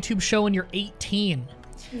start a YouTube show when you're 18.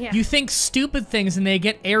 Yeah. You think stupid things and they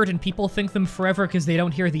get aired and people think them forever because they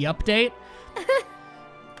don't hear the update.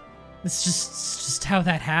 It's just how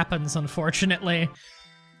that happens, unfortunately.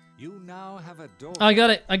 You now have a daughter.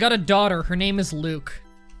 I got a daughter. Her name is Luke.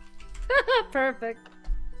 Perfect.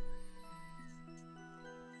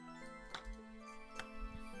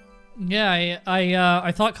 Yeah,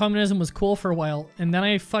 I thought communism was cool for a while, and then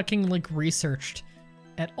I fucking like researched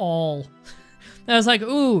at all. I was like,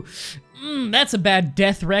 ooh, that's a bad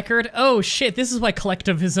death record. Oh shit, this is why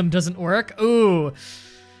collectivism doesn't work. Ooh.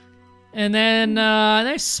 And then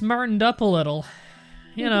I smartened up a little.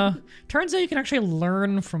 You know, turns out you can actually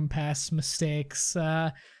learn from past mistakes.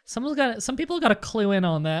 Some people got to clue in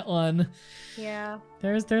on that one. Yeah.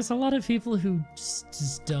 There's a lot of people who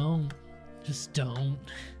just don't.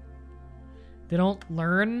 They don't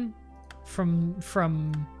learn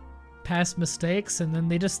from past mistakes, and then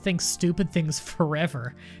they just think stupid things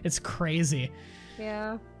forever. It's crazy.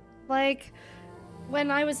 Yeah. Like, When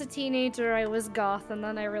I was a teenager, I was goth, and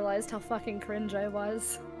then I realized how fucking cringe I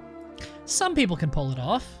was. Some people can pull it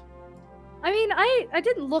off. I mean, I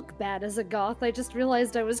didn't look bad as a goth, I just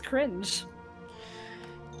realized I was cringe.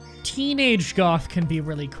 Teenage goth can be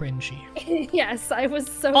really cringy. Yes, I was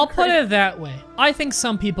so I'll put it that way. I think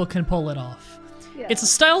some people can pull it off. Yeah. It's a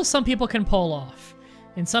style some people can pull off,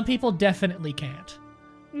 and some people definitely can't.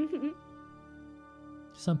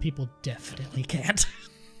 Some people definitely can't.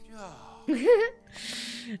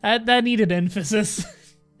 That needed emphasis.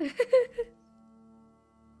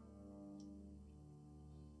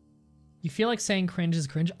 You feel like saying cringe is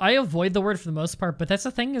cringe? I avoid the word for the most part, but that's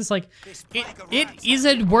the thing is like, it is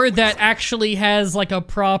a word that actually has like a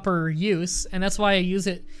proper use, and that's why I use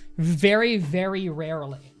it very, very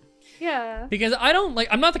rarely. Yeah. Because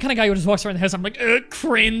I'm not the kind of guy who just walks around the house, I'm like,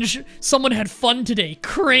 cringe. Someone had fun today.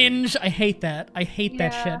 Cringe. I hate that. I hate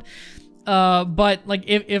that shit. But like,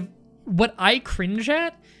 if what I cringe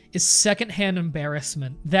at is secondhand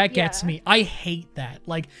embarrassment. That gets me. I hate that.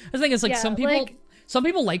 Like, the thing is, like, some people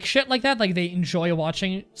like shit like that. Like, they enjoy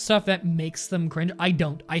watching stuff that makes them cringe. I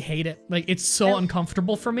don't. I hate it. Like, it's so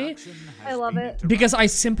uncomfortable for me. I love it. Because I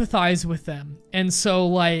sympathize with them. And so,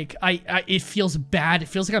 like, it feels bad. It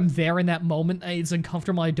feels like I'm there in that moment. It's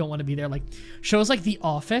uncomfortable. I don't want to be there. Like, shows like The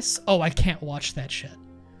Office. Oh, I can't watch that shit.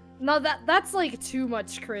 No, that's like too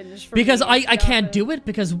much cringe for because me. I can't do it,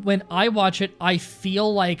 because when I watch it, I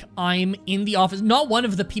feel like I'm in the office. Not one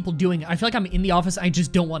of the people doing it. I feel like I'm in the office. I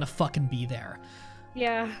just don't want to fucking be there.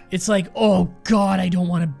 Yeah. It's like, oh god, I don't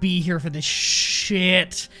want to be here for this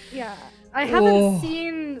shit. Yeah. I haven't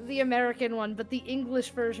seen the American one, but the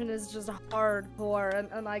English version is just hardcore,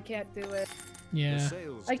 and I can't do it. Yeah.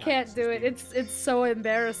 I can't do it. It's so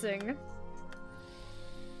embarrassing.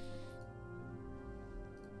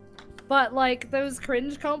 But like those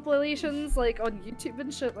cringe compilations, like on YouTube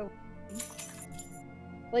and shit,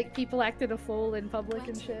 like people acting a fool in public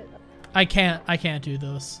and shit. I can't do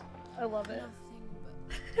those. I love it.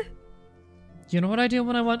 You know what I do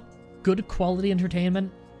when I want good quality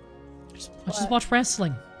entertainment? I just watch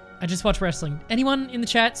wrestling. I just watch wrestling. Anyone in the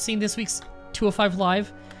chat seen this week's 205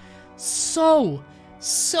 Live? So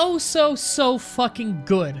fucking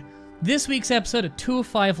good. This week's episode of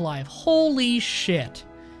 205 Live. Holy shit.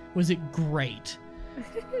 Was it great?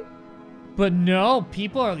 But no,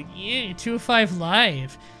 people are like, yeah, 205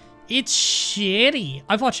 Live. It's shitty.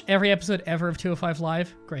 I've watched every episode ever of 205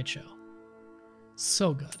 Live. Great show.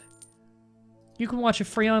 So good. You can watch it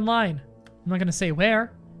free online. I'm not gonna say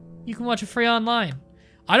where. You can watch it free online.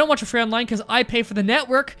 I don't watch it free online because I pay for the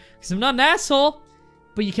network, because I'm not an asshole.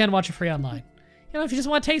 But you can watch it free online. You know, if you just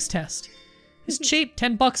want a taste test. It's cheap,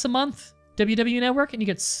 10 bucks a month. WWE Network, and you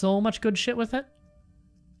get so much good shit with it.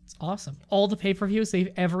 It's awesome. All the pay-per-views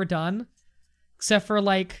they've ever done, except for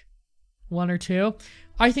like 1 or 2.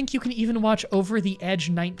 I think you can even watch Over the Edge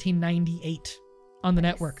 1998 on the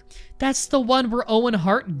network. That's the one where Owen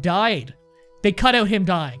Hart died. They cut out him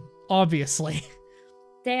dying, obviously.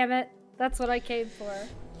 Damn it. That's what I came for.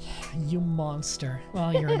 You monster.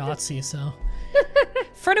 Well, you're a Nazi, so.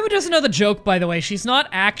 For anyone who doesn't know the joke, by the way, she's not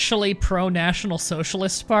actually pro-National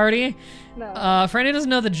Socialist Party. No. For anyone who doesn't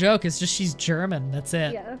know the joke, it's just she's German. That's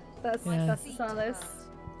it. Yeah, that's all this.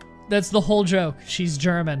 That's the whole joke. She's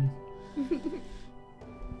German.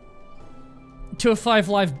 205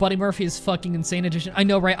 Live, Buddy Murphy is fucking insane edition. I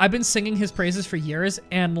know, right? I've been singing his praises for years,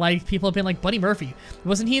 and like people have been like, Buddy Murphy,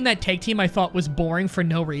 wasn't he in that tag team I thought was boring for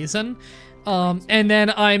no reason? And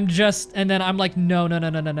then I'm like, no.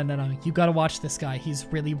 You gotta watch this guy. He's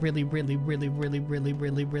really good.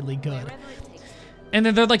 And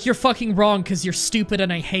then they're like, you're fucking wrong because you're stupid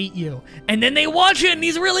and I hate you. And then they watch it and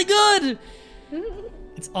he's really good.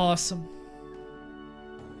 It's awesome.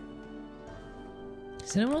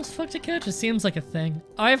 Is anyone else fucked a couch? It seems like a thing.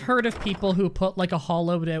 I've heard of people who put like a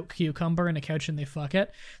hollowed out cucumber in a couch and they fuck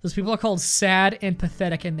it. Those people are called sad and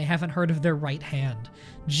pathetic, and they haven't heard of their right hand.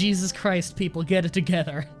 Jesus Christ, people, get it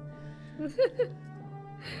together.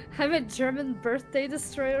 I'm a German birthday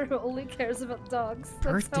destroyer who only cares about dogs.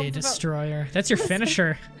 Birthday destroyer. That's your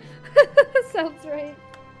finisher. Sounds right.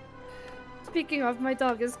 Speaking of, my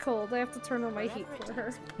dog is cold. I have to turn on my heat for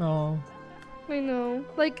her. Oh. I know.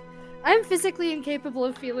 Like, I'm physically incapable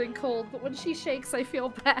of feeling cold, but when she shakes, I feel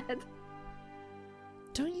bad.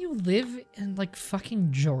 Don't you live in, like,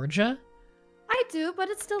 fucking Georgia? I do, but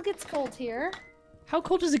it still gets cold here. How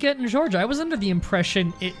cold does it get in Georgia? I was under the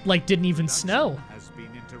impression it, like, didn't even snow.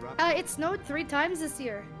 It snowed 3 times this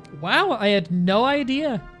year. Wow, I had no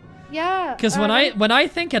idea. Yeah. Because when I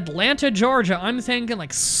think Atlanta, Georgia, I'm thinking,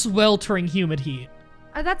 like, sweltering humid heat.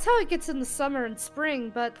 That's how it gets in the summer and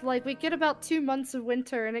spring, but like we get about 2 months of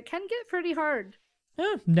winter and it can get pretty hard.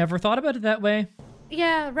 Never thought about it that way.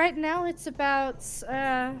 Yeah, right now it's about,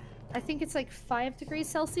 I think it's like 5 degrees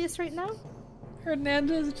Celsius right now.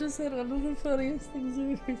 Hernandez just said one of the funniest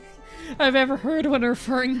things I've ever heard when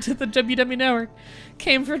referring to the WWE Network.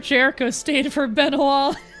 Came for Jericho, stayed for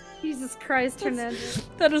Benoit. Jesus Christ, Hernandez.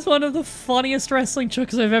 That is one of the funniest wrestling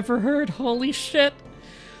jokes I've ever heard. Holy shit.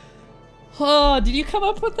 Oh, did you come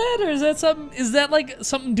up with that, or is that something? Is that like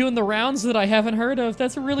something doing the rounds that I haven't heard of?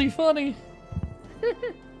 That's really funny.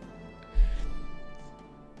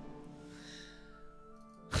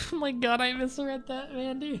 Oh my god, I misread that,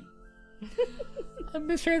 Mandy. I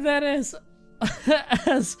misread that as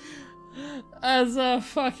a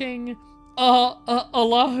fucking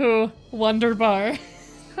Allahu Wonderbar.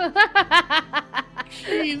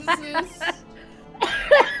 Jesus.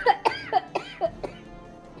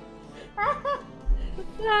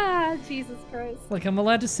 Ah, Jesus Christ. Like, I'm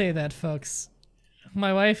allowed to say that, folks.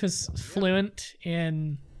 My wife is fluent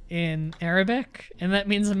in Arabic, and that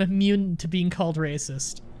means I'm immune to being called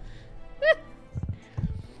racist. The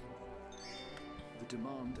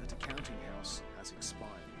demand at accounting house has expired.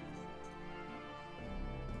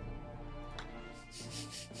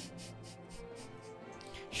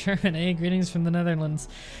 Sherman A, greetings from the Netherlands.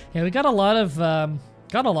 Yeah, we got a lot of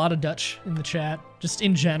Dutch in the chat, just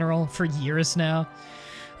in general, for years now.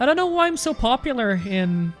 I don't know why I'm so popular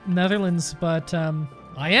in Netherlands, but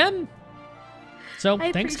I am. So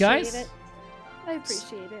thanks, guys. I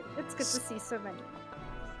appreciate it. It's good to see so many.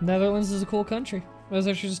 Netherlands is a cool country. I was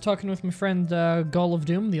actually just talking with my friend Gall of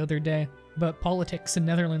Doom the other day about politics in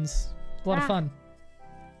Netherlands. A lot of fun.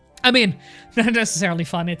 I mean, not necessarily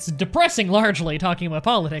fun. It's depressing largely talking about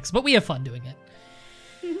politics, but we have fun doing it.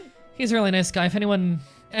 He's a really nice guy. If anyone,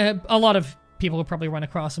 a lot of people will probably run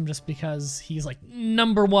across him just because he's like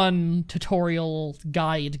 #1 tutorial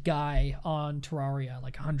guide guy on Terraria,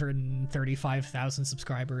 like 135,000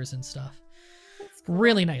 subscribers and stuff. Cool.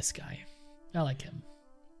 Really nice guy. I like him.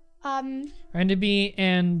 Randy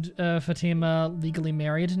and Fatima legally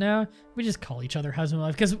married now. We just call each other husband and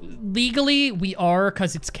wife because legally we are,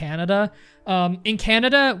 because it's Canada. In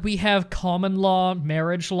Canada, we have common law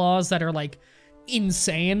marriage laws that are like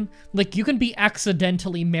insane. Like, you can be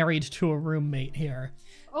accidentally married to a roommate here.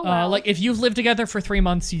 Oh, wow. Like, if you've lived together for 3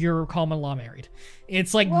 months, you're common law married.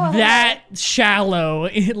 It's like that shallow.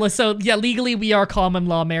 So yeah, legally we are common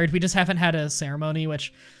law married. We just haven't had a ceremony,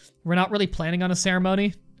 which we're not really planning on a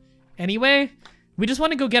ceremony. Anyway, we just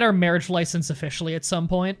want to go get our marriage license officially at some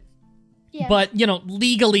point. Yeah. But, you know,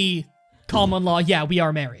 legally, common law, yeah, we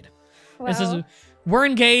are married. Wow. We're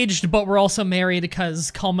engaged, but we're also married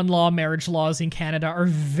because common law marriage laws in Canada are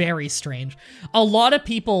very strange. A lot of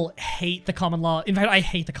people hate the common law. In fact, I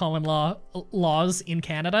hate the common law laws in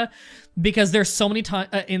Canada because there's so many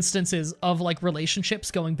instances of like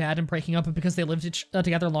relationships going bad and breaking up because they lived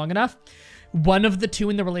together long enough. One of the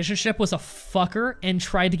two in the relationship was a fucker and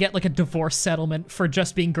tried to get like a divorce settlement for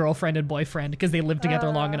just being girlfriend and boyfriend because they lived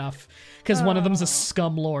together long enough. Because one of them's a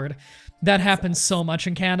scum lord. That happens so much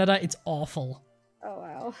in Canada. It's awful. Oh,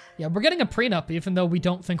 wow. Yeah, we're getting a prenup even though we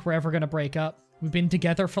don't think we're ever going to break up. We've been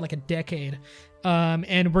together for like a decade.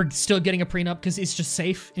 And we're still getting a prenup because it's just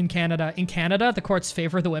safe in Canada. In Canada, the courts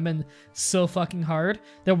favor the women so fucking hard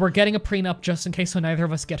that we're getting a prenup just in case so neither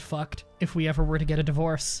of us get fucked if we ever were to get a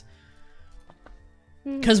divorce.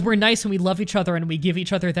 Because we're nice and we love each other and we give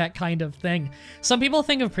each other that kind of thing. Some people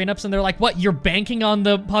think of prenups and they're like, what, you're banking on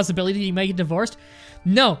the possibility you may get divorced?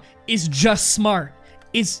 No, it's just smart.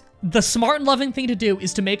 It's the smart and loving thing to do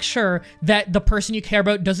is to make sure that the person you care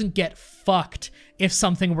about doesn't get fucked if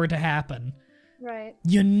something were to happen. Right.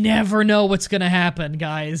 You never know what's gonna happen,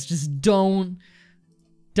 guys. Just don't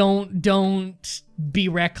be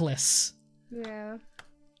reckless. Yeah.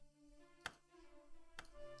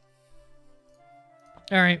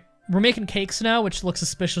 Alright, we're making cakes now, which look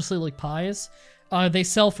suspiciously like pies. They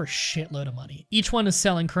sell for shitload of money. Each one is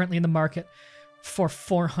selling currently in the market for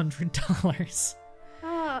 $400.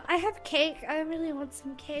 Oh, I have cake. I really want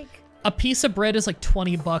some cake. A piece of bread is like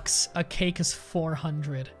 20 bucks. A cake is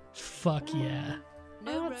 400. Fuck yeah.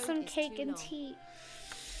 I want some cake and tea.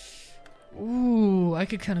 Ooh, I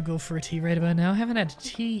could kind of go for a tea right about now. I haven't had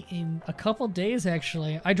tea in a couple days,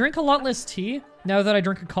 actually. I drink a lot less tea now that I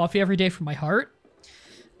drink a coffee every day for my heart.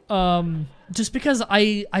 Just because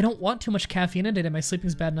I don't want too much caffeine in it and my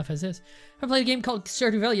sleeping's bad enough as is. I played a game called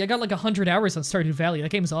Stardew Valley. I got like 100 hours on Stardew Valley.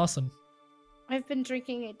 That game's awesome. I've been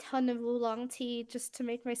drinking a ton of oolong tea just to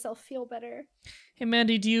make myself feel better. Hey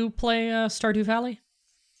Mandy, do you play Stardew Valley?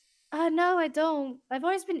 No, I don't. I've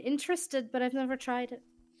always been interested, but I've never tried it.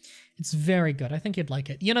 It's very good. I think you'd like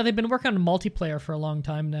it. You know, they've been working on multiplayer for a long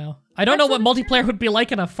time now. I don't know what multiplayer would be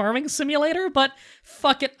like in a farming simulator, but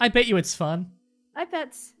fuck it. I bet you it's fun. I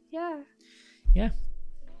bet, yeah. Yeah.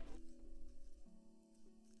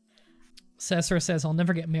 Cesar says, I'll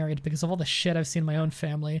never get married because of all the shit I've seen in my own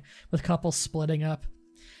family with couples splitting up.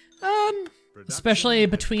 Especially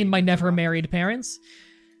between my never married parents.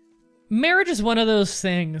 Marriage is one of those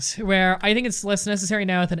things where I think it's less necessary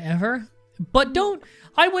now than ever. But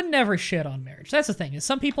I would never shit on marriage. That's the thing. Is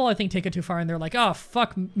some people I think take it too far and they're like, oh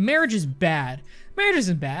fuck, marriage is bad. Marriage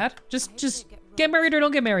isn't bad. Just get married or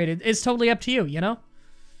don't get married. It's totally up to you, you know?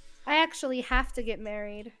 I actually have to get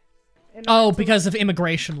married. Oh, because of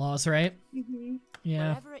immigration laws, right? Mm-hmm.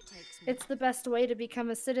 Yeah. It's the best way to become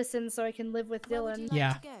a citizen so I can live with Dylan.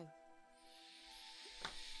 Yeah.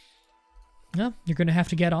 No, you're gonna have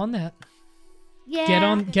to get on that.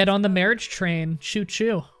 Yeah. Get on the marriage train. Choo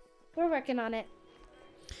choo. We're working on it.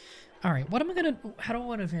 All right, how do I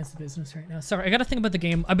want to advance the business right now? Sorry, I gotta think about the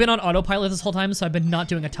game. I've been on autopilot this whole time, so I've been not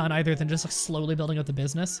doing a ton either than just like slowly building up the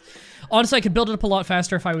business. Honestly, I could build it up a lot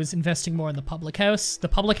faster if I was investing more in the public house. The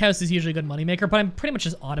public house is usually a good moneymaker, but I'm pretty much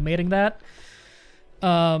just automating that.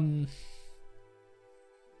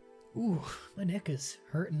 Ooh, my neck is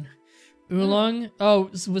hurting. Oolong? Oh,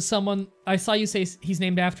 was someone... I saw you say he's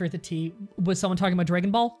named after the tea. Was someone talking about Dragon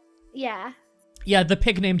Ball? Yeah. Yeah, the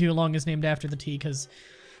pig named Oolong is named after the tea, because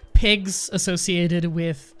pigs associated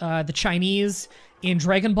with the Chinese. In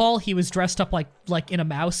Dragon Ball, he was dressed up like in a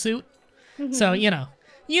Mao suit. Mm-hmm. So, you know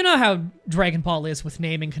how Dragon Ball is with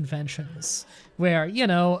naming conventions. Where,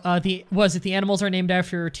 the animals are named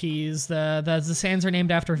after teas, the sands are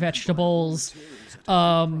named after vegetables.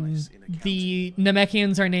 The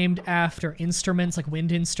Namekians are named after instruments, like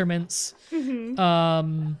wind instruments.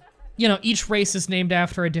 Mm-hmm. Each race is named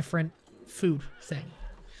after a different food thing.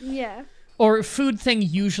 Yeah. Or food thing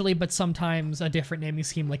usually, but sometimes a different naming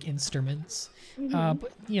scheme like instruments. Mm-hmm.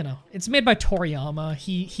 But, it's made by Toriyama.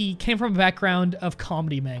 He came from a background of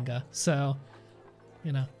comedy manga, so,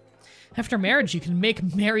 After marriage, you can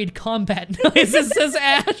make married combat noises, says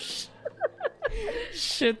Ash.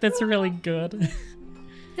 Shit, that's really good.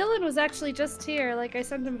 Dylan was actually just here. I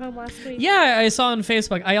sent him home last week. Yeah, I saw on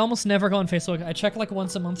Facebook. I almost never go on Facebook. I check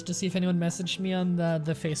once a month to see if anyone messaged me on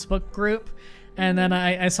the Facebook group. And then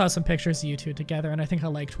I saw some pictures of you two together, and I think I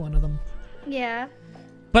liked one of them. Yeah.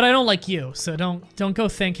 But I don't like you, so don't go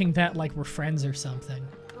thinking that we're friends or something.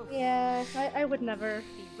 Yeah, I would never.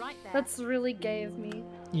 That's really gay of me.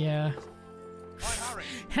 Yeah.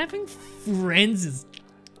 Having friends is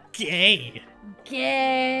gay.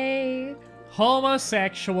 Gay.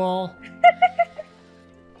 Homosexual.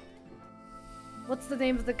 What's the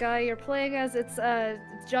name of the guy you're playing as? It's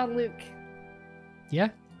John Luke. Yeah.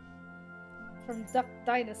 From Duck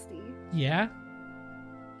Dynasty. Yeah.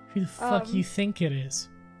 Who the fuck you think it is,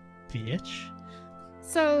 bitch?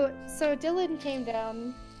 So Dylan came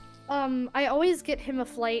down. I always get him a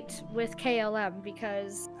flight with KLM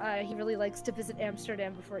because he really likes to visit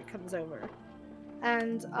Amsterdam before he comes over.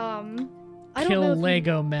 And I don't Kill know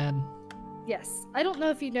Lego men. Yes, I don't know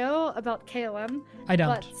if you know about KLM. I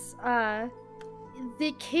don't. But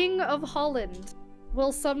the King of Holland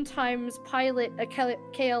will sometimes pilot a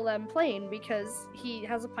KLM plane because he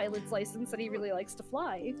has a pilot's license and he really likes to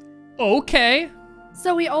fly. Okay.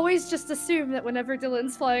 So we always just assume that whenever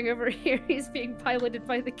Dylan's flying over here, he's being piloted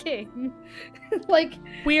by the king.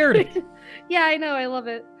 Weird. Yeah, I know, I love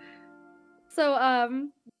it. So,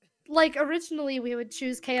 originally we would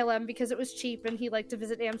choose KLM because it was cheap and he liked to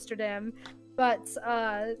visit Amsterdam. But,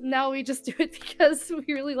 now we just do it because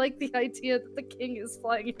we really like the idea that the king is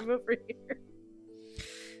flying him over here.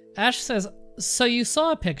 Ash says, so you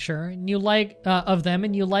saw a picture and you of them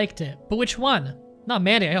and you liked it, but which one? Not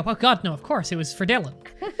Mandy, I hope. Oh god, no, of course, it was for Dylan.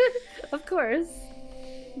 Of course.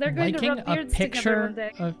 They're going to rub beards together one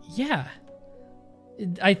day. Yeah.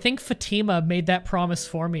 I think Fatima made that promise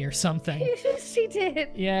for me or something. She did.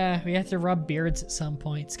 Yeah, we have to rub beards at some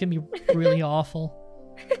point. It's gonna be really awful.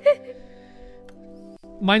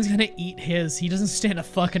 Mine's gonna eat his. He doesn't stand a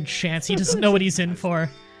fucking chance. He doesn't know what he's in for.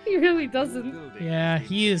 He really doesn't. Yeah,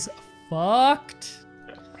 he is fucked.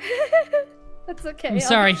 That's okay. I'm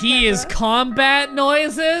sorry, he is combat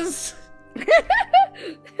noises?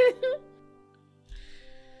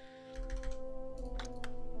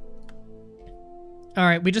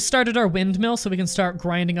 Alright, we just started our windmill so we can start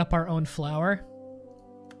grinding up our own flour.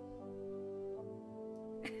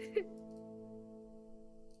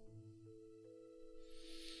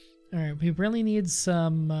 Alright, we really need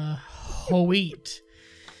some wheat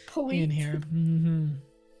in here. Mm-hmm.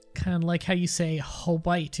 Kind of like how you say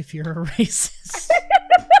white if you're a racist.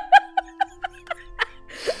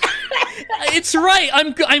 it's right.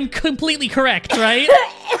 I'm completely correct, right?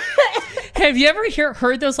 Have you ever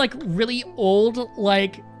heard those like really old,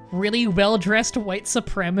 like really well-dressed white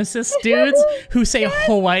supremacist dudes who say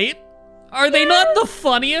white? Are they not the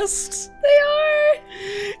funniest? They are.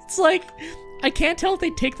 It's like, I can't tell if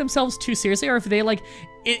they take themselves too seriously or if they like,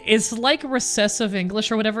 it's like recessive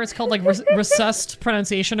English or whatever it's called, like recessed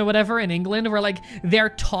pronunciation or whatever in England, where like they're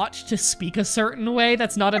taught to speak a certain way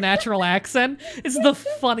that's not a natural accent. It's the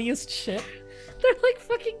funniest shit. They're like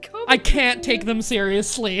fucking comic I can't take them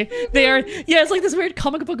seriously. They are, yeah, it's like this weird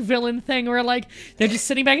comic book villain thing where like they're just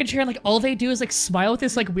sitting back in a chair and like all they do is like smile with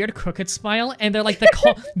this like weird crooked smile, and they're like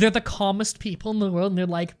they're the calmest people in the world, and they're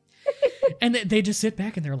like, and they just sit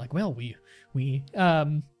back and they're like, well, we're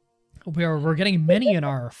getting many in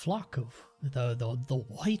our flock of the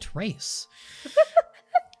white race.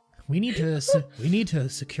 We need to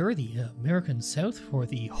secure the American South for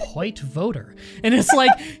the white voter. And it's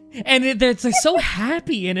like, and it's like so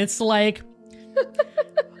happy, and it's like,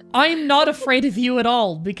 I'm not afraid of you at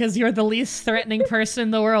all because you're the least threatening person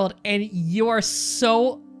in the world, and you are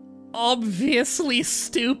so obviously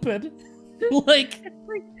stupid. Like,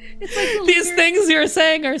 it's like these things you're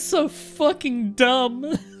saying are so fucking dumb.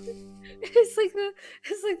 It's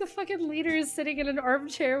like the fucking leader is sitting in an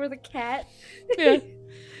armchair with a cat. Yeah.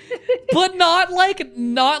 But not like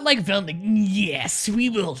villain, like, yes, we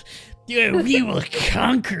will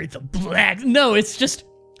conquer the black. No, it's just,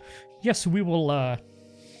 yes, we will, that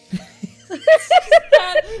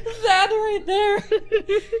right there.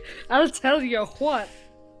 I'll tell you what.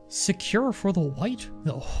 Secure for the white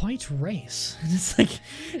race. And it's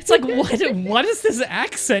like what is this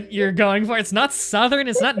accent you're going for? It's not southern,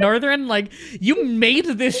 it's not northern, like you made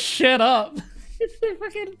this shit up. It's the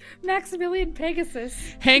fucking Maximilian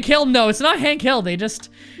Pegasus. Hank Hill? No, it's not Hank Hill. They just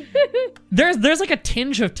there's like a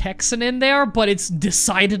tinge of Texan in there, but it's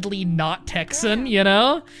decidedly not Texan, you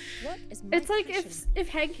know? It's like if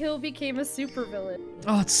Hank Hill became a supervillain.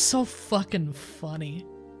 Oh, it's so fucking funny.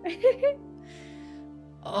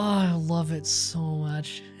 Oh, I love it so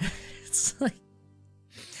much. It's like,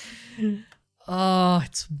 oh,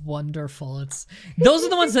 it's wonderful. Those are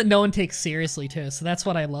the ones that no one takes seriously too, so that's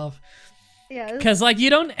what I love. Yeah. Because like you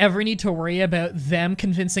don't ever need to worry about them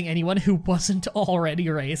convincing anyone who wasn't already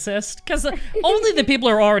racist. Because only the people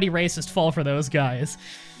who are already racist fall for those guys.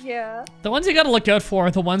 Yeah. The ones you gotta look out for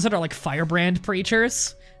are the ones that are like firebrand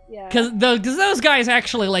preachers. Yeah. Because those guys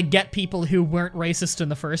actually like get people who weren't racist in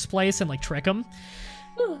the first place and like trick them.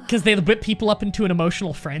 Because they whip people up into an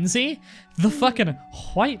emotional frenzy. The fucking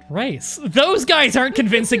white race. Those guys aren't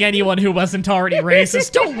convincing anyone who wasn't already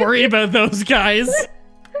racist. Don't worry about those guys.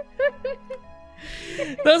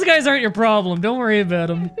 Those guys aren't your problem. Don't worry about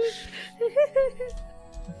them.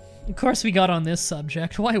 Of course we got on this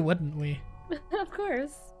subject. Why wouldn't we? Of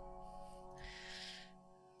course.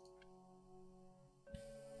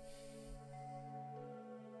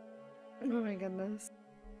 Oh my goodness.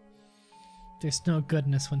 There's no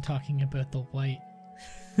goodness when talking about the white.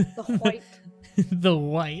 The white. The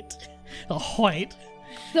white. The white.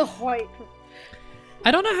 The white.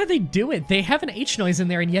 I don't know how they do it. They have an H noise in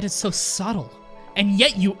there and yet it's so subtle. And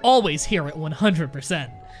yet you always hear it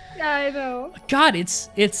 100%. Yeah, I know. God,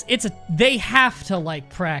 they have to like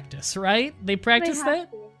practice, right? They practice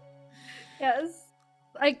that? Yes.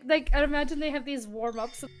 Like, I imagine they have these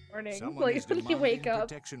warm-ups in the morning. Someone like, is when you wake up.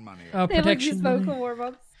 protection money. Oh, They have like, these protection money. vocal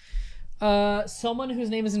warm-ups. Someone whose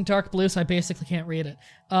name is in dark blue, so I basically can't read it.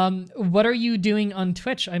 What are you doing on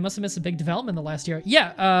Twitch? I must have missed a big development the last year.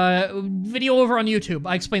 Yeah, video over on YouTube.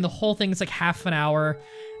 I explain the whole thing. It's like half an hour,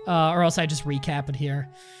 or else I just recap it here.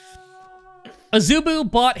 Azubu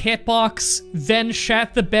bought Hitbox, then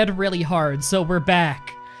shat the bed really hard, so we're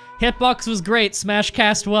back. Hitbox was great,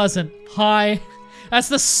 Smashcast wasn't. Hi. That's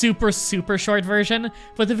the super, super short version,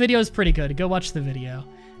 but the video is pretty good. Go watch the video.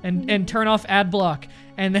 And turn off ad block.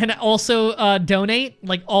 And then also donate,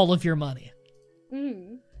 like, all of your money.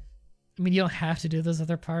 Mm. I mean, you don't have to do those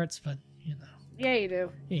other parts, but, you know. Yeah, you do.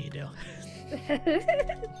 Yeah, you do.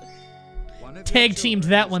 Tag teamed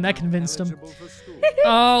that one, that convinced him.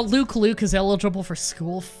 Oh, Luke is eligible for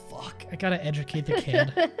school? Fuck, I gotta educate the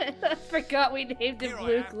kid. I forgot we named him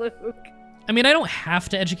Luke. I mean, I don't have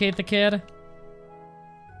to educate the kid,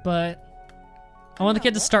 but I want the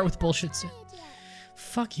kid to start with bullshit soon.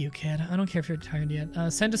 Fuck you, kid. I don't care if you're tired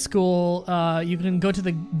yet. Send to school. You can go to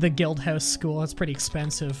the guild house school. It's pretty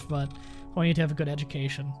expensive, but I want you to have a good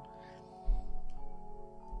education.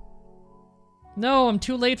 No, I'm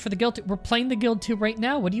too late for the guild 2. We're playing the guild 2 right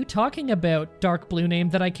now. What are you talking about, dark blue name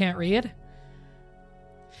that I can't read?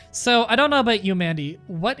 So, I don't know about you, Mandy.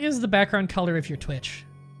 What is the background color of your Twitch?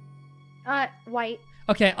 White.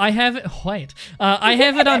 Okay, I have it. Wait, I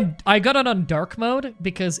have it on. I got it on dark mode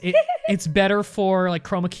because it's better for like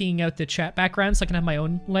chroma keying out the chat background, so I can have my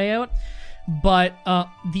own layout. But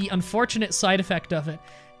the unfortunate side effect of it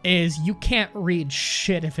is you can't read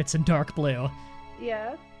shit if it's in dark blue.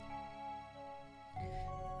 Yeah.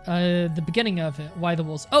 The beginning of it, Why the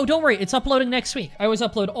Wolves. Oh, don't worry, it's uploading next week. I always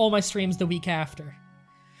upload all my streams the week after.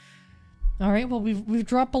 All right, well, we've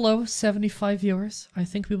dropped below 75 viewers. I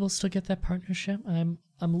think we will still get that partnership. I'm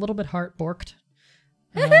a little bit heart-borked.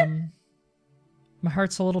 My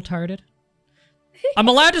heart's a little tarded. I'm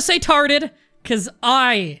allowed to say tarded because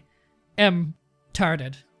I am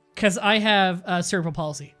tarded. Because I have cerebral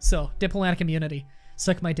palsy, so diplomatic immunity.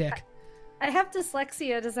 Suck my dick. I have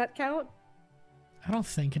dyslexia. Does that count? I don't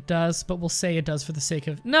think it does, but we'll say it does for the sake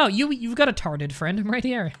of... No, you've got a tarded friend. I'm right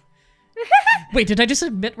here. Wait, did I just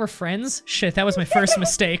admit we're friends? Shit, that was my first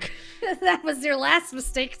mistake. That was your last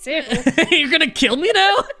mistake, too. You're gonna kill me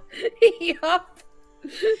now? Yup.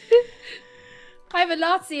 I'm a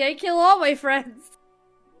Nazi. I kill all my friends.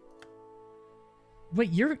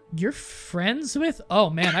 Wait, you're friends with? Oh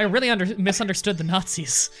man, I really misunderstood the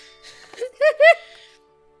Nazis.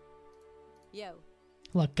 Yo.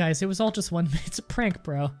 Look, guys, it was all just one. It's a prank,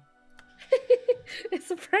 bro.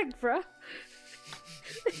 It's a prank, bro.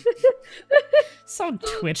 So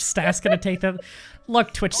Twitch staff's gonna take that.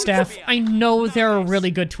 Look, Twitch staff, I know there are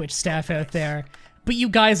really good Twitch staff out there, but you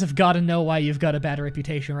guys have got to know why you've got a bad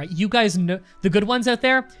reputation, right? You guys know the good ones out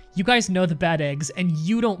there. You guys know the bad eggs, and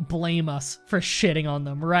you don't blame us for shitting on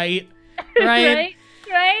them, right? Right?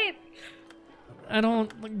 Right. I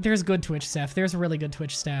don't... There's good Twitch staff. There's really good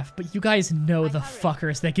Twitch staff. But you guys know the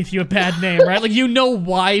fuckers that give you a bad name, right? Like, you know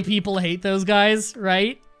why people hate those guys,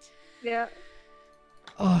 right? Yeah.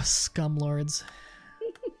 Oh, scum lords.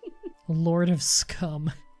 Lord of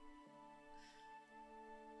scum.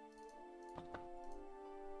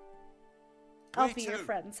 I'll be your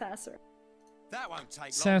friend, Sasser. That won't take long.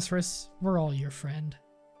 Sassarus, we're all your friend.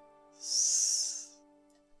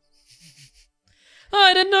 Oh,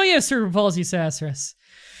 I didn't know you had cerebral palsy, Sassarus.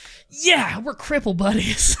 Yeah, we're cripple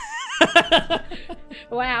buddies.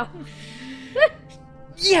 Wow.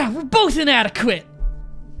 Yeah, we're both inadequate.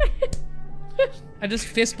 I just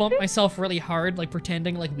fist bumped myself really hard, like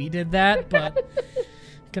pretending like we did that, but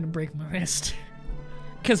gonna break my wrist.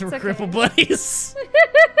 Because we're cripple buddies.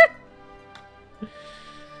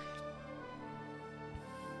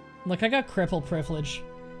 Look, I got cripple privilege.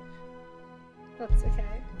 That's okay.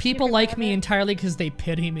 People like me entirely because they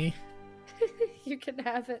pity me. You can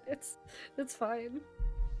have it. It's fine.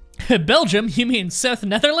 Belgium? You mean South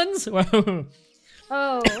Netherlands? Whoa.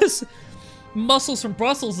 Oh. Muscles from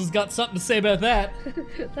Brussels has got something to say about that.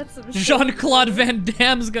 That's some Jean-Claude Van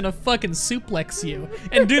Damme's gonna fucking suplex you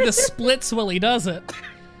and do the splits while he does it.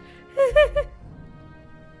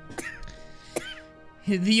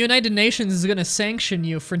 The United Nations is gonna sanction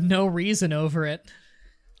you for no reason over it.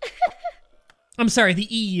 I'm sorry, the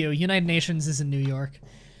EU. United Nations is in New York.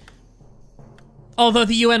 Although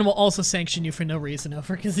the UN will also sanction you for no reason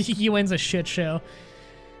over, because the UN's a shit show.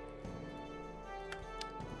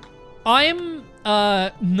 I'm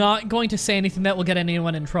not going to say anything that will get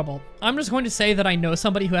anyone in trouble. I'm just going to say that I know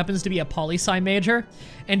somebody who happens to be a poli-sci major,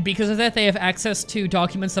 and because of that they have access to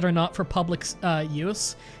documents that are not for public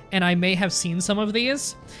use, and I may have seen some of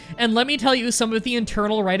these. And let me tell you, some of the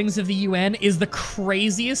internal writings of the UN is the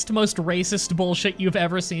craziest, most racist bullshit you've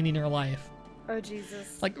ever seen in your life. Oh,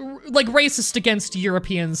 Jesus. Like racist against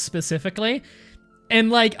Europeans specifically. And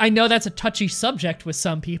like, I know that's a touchy subject with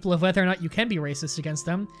some people of whether or not you can be racist against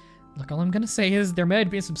them. Look, all I'm gonna say is there may have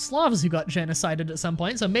been some Slavs who got genocided at some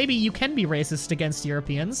point, so maybe you can be racist against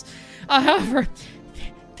Europeans. However,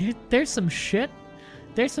 there's some shit.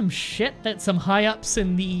 There's some shit that some high-ups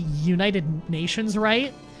in the United Nations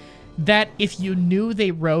write that if you knew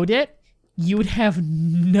they wrote it, you would have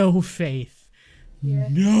no faith. Yeah.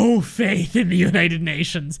 No faith in the United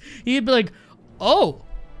Nations. You'd be like, oh,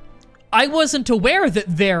 I wasn't aware that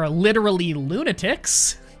they're literally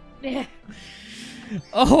lunatics. Yeah.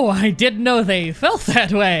 Oh, I didn't know they felt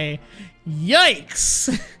that way.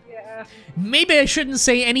 Yikes. Yeah. Maybe I shouldn't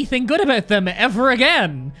say anything good about them ever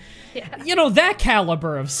again. Yeah. You know, that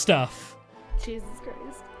caliber of stuff. Jesus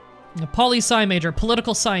Christ. A poli-sci major,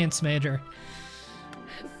 political science major.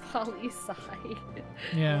 Poli-sci.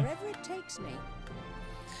 Yeah. Wherever it takes me.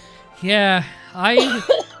 Yeah,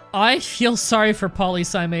 I feel sorry for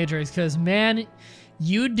poli-sci majors, because, man,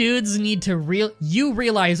 you dudes need to you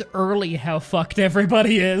realize early how fucked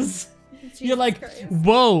everybody is. Jesus You're like, Christ.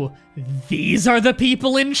 whoa, these are the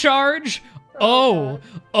people in charge? Oh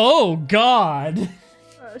God.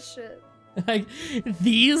 Oh, shit. Like,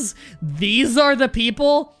 these are the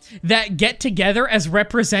people that get together as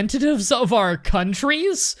representatives of our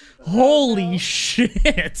countries? Holy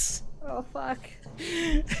shit. Oh, fuck.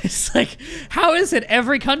 It's like, how is it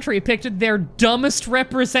every country picked their dumbest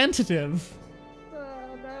representative?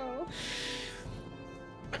 Oh, no.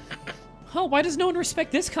 Oh, why does no one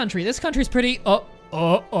respect this country? This country's pretty, oh.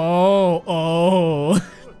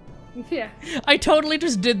 Yeah. I totally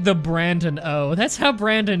just did the Brandon O. That's how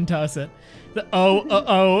Brandon does it. The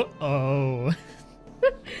oh.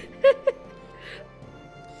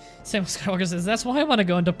 Sam Skywalker says, that's why I want to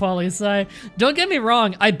go into poli-sci. Don't get me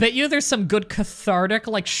wrong, I bet you there's some good cathartic,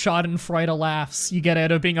 like, schadenfreude laughs you get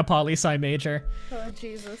out of being a poli-sci major. Oh,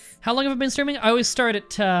 Jesus. How long have I been streaming? I always start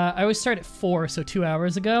at 4, so 2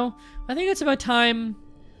 hours ago. I think it's about time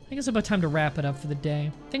to wrap it up for the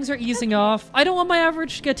day. Things are easing off. I don't want my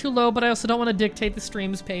average to get too low, but I also don't want to dictate the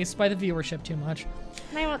stream's pace by the viewership too much.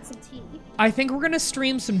 And I want some tea. I think we're gonna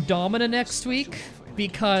stream some Domina next week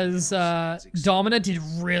because Domina did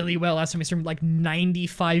really well last time we streamed, like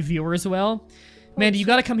 95 viewers well. Mandy, you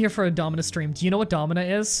gotta come here for a Domina stream. Do you know what Domina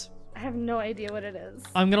is? I have no idea what it is.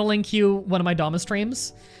 I'm gonna link you one of my Domina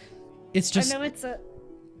streams. It's just... I know it's a...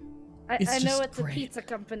 I know it's a pizza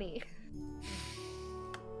company.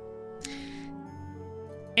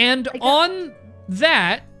 And on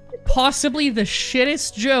that, possibly the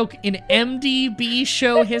shittest joke in MDB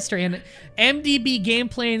show history, and MDB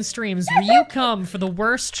gameplay and streams, where you come for the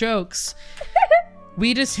worst jokes.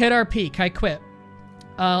 We just hit our peak. I quit.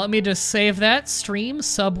 Let me just save that. Stream,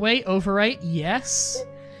 Subway, overwrite, yes.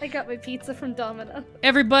 I got my pizza from Domino.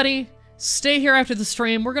 Everybody, stay here after the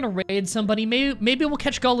stream. We're gonna raid somebody. Maybe we'll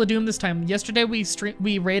catch Gall of Doom this time. Yesterday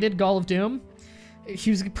we raided Gall of Doom.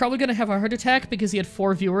 He was probably gonna have a heart attack because he had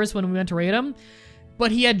 4 viewers when we went to raid him.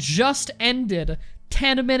 But he had just ended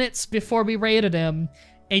 10 minutes before we raided him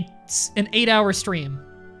an 8-hour stream.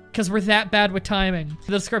 Because we're that bad with timing.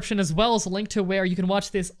 The description, as well as a link to where you can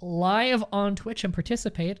watch this live on Twitch and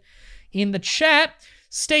participate in the chat.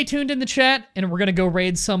 Stay tuned in the chat, and we're gonna go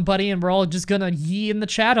raid somebody, and we're all just gonna yee in the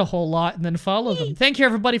chat a whole lot and then follow them. Thank you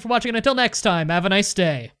everybody for watching, and until next time, have a nice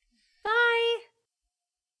day.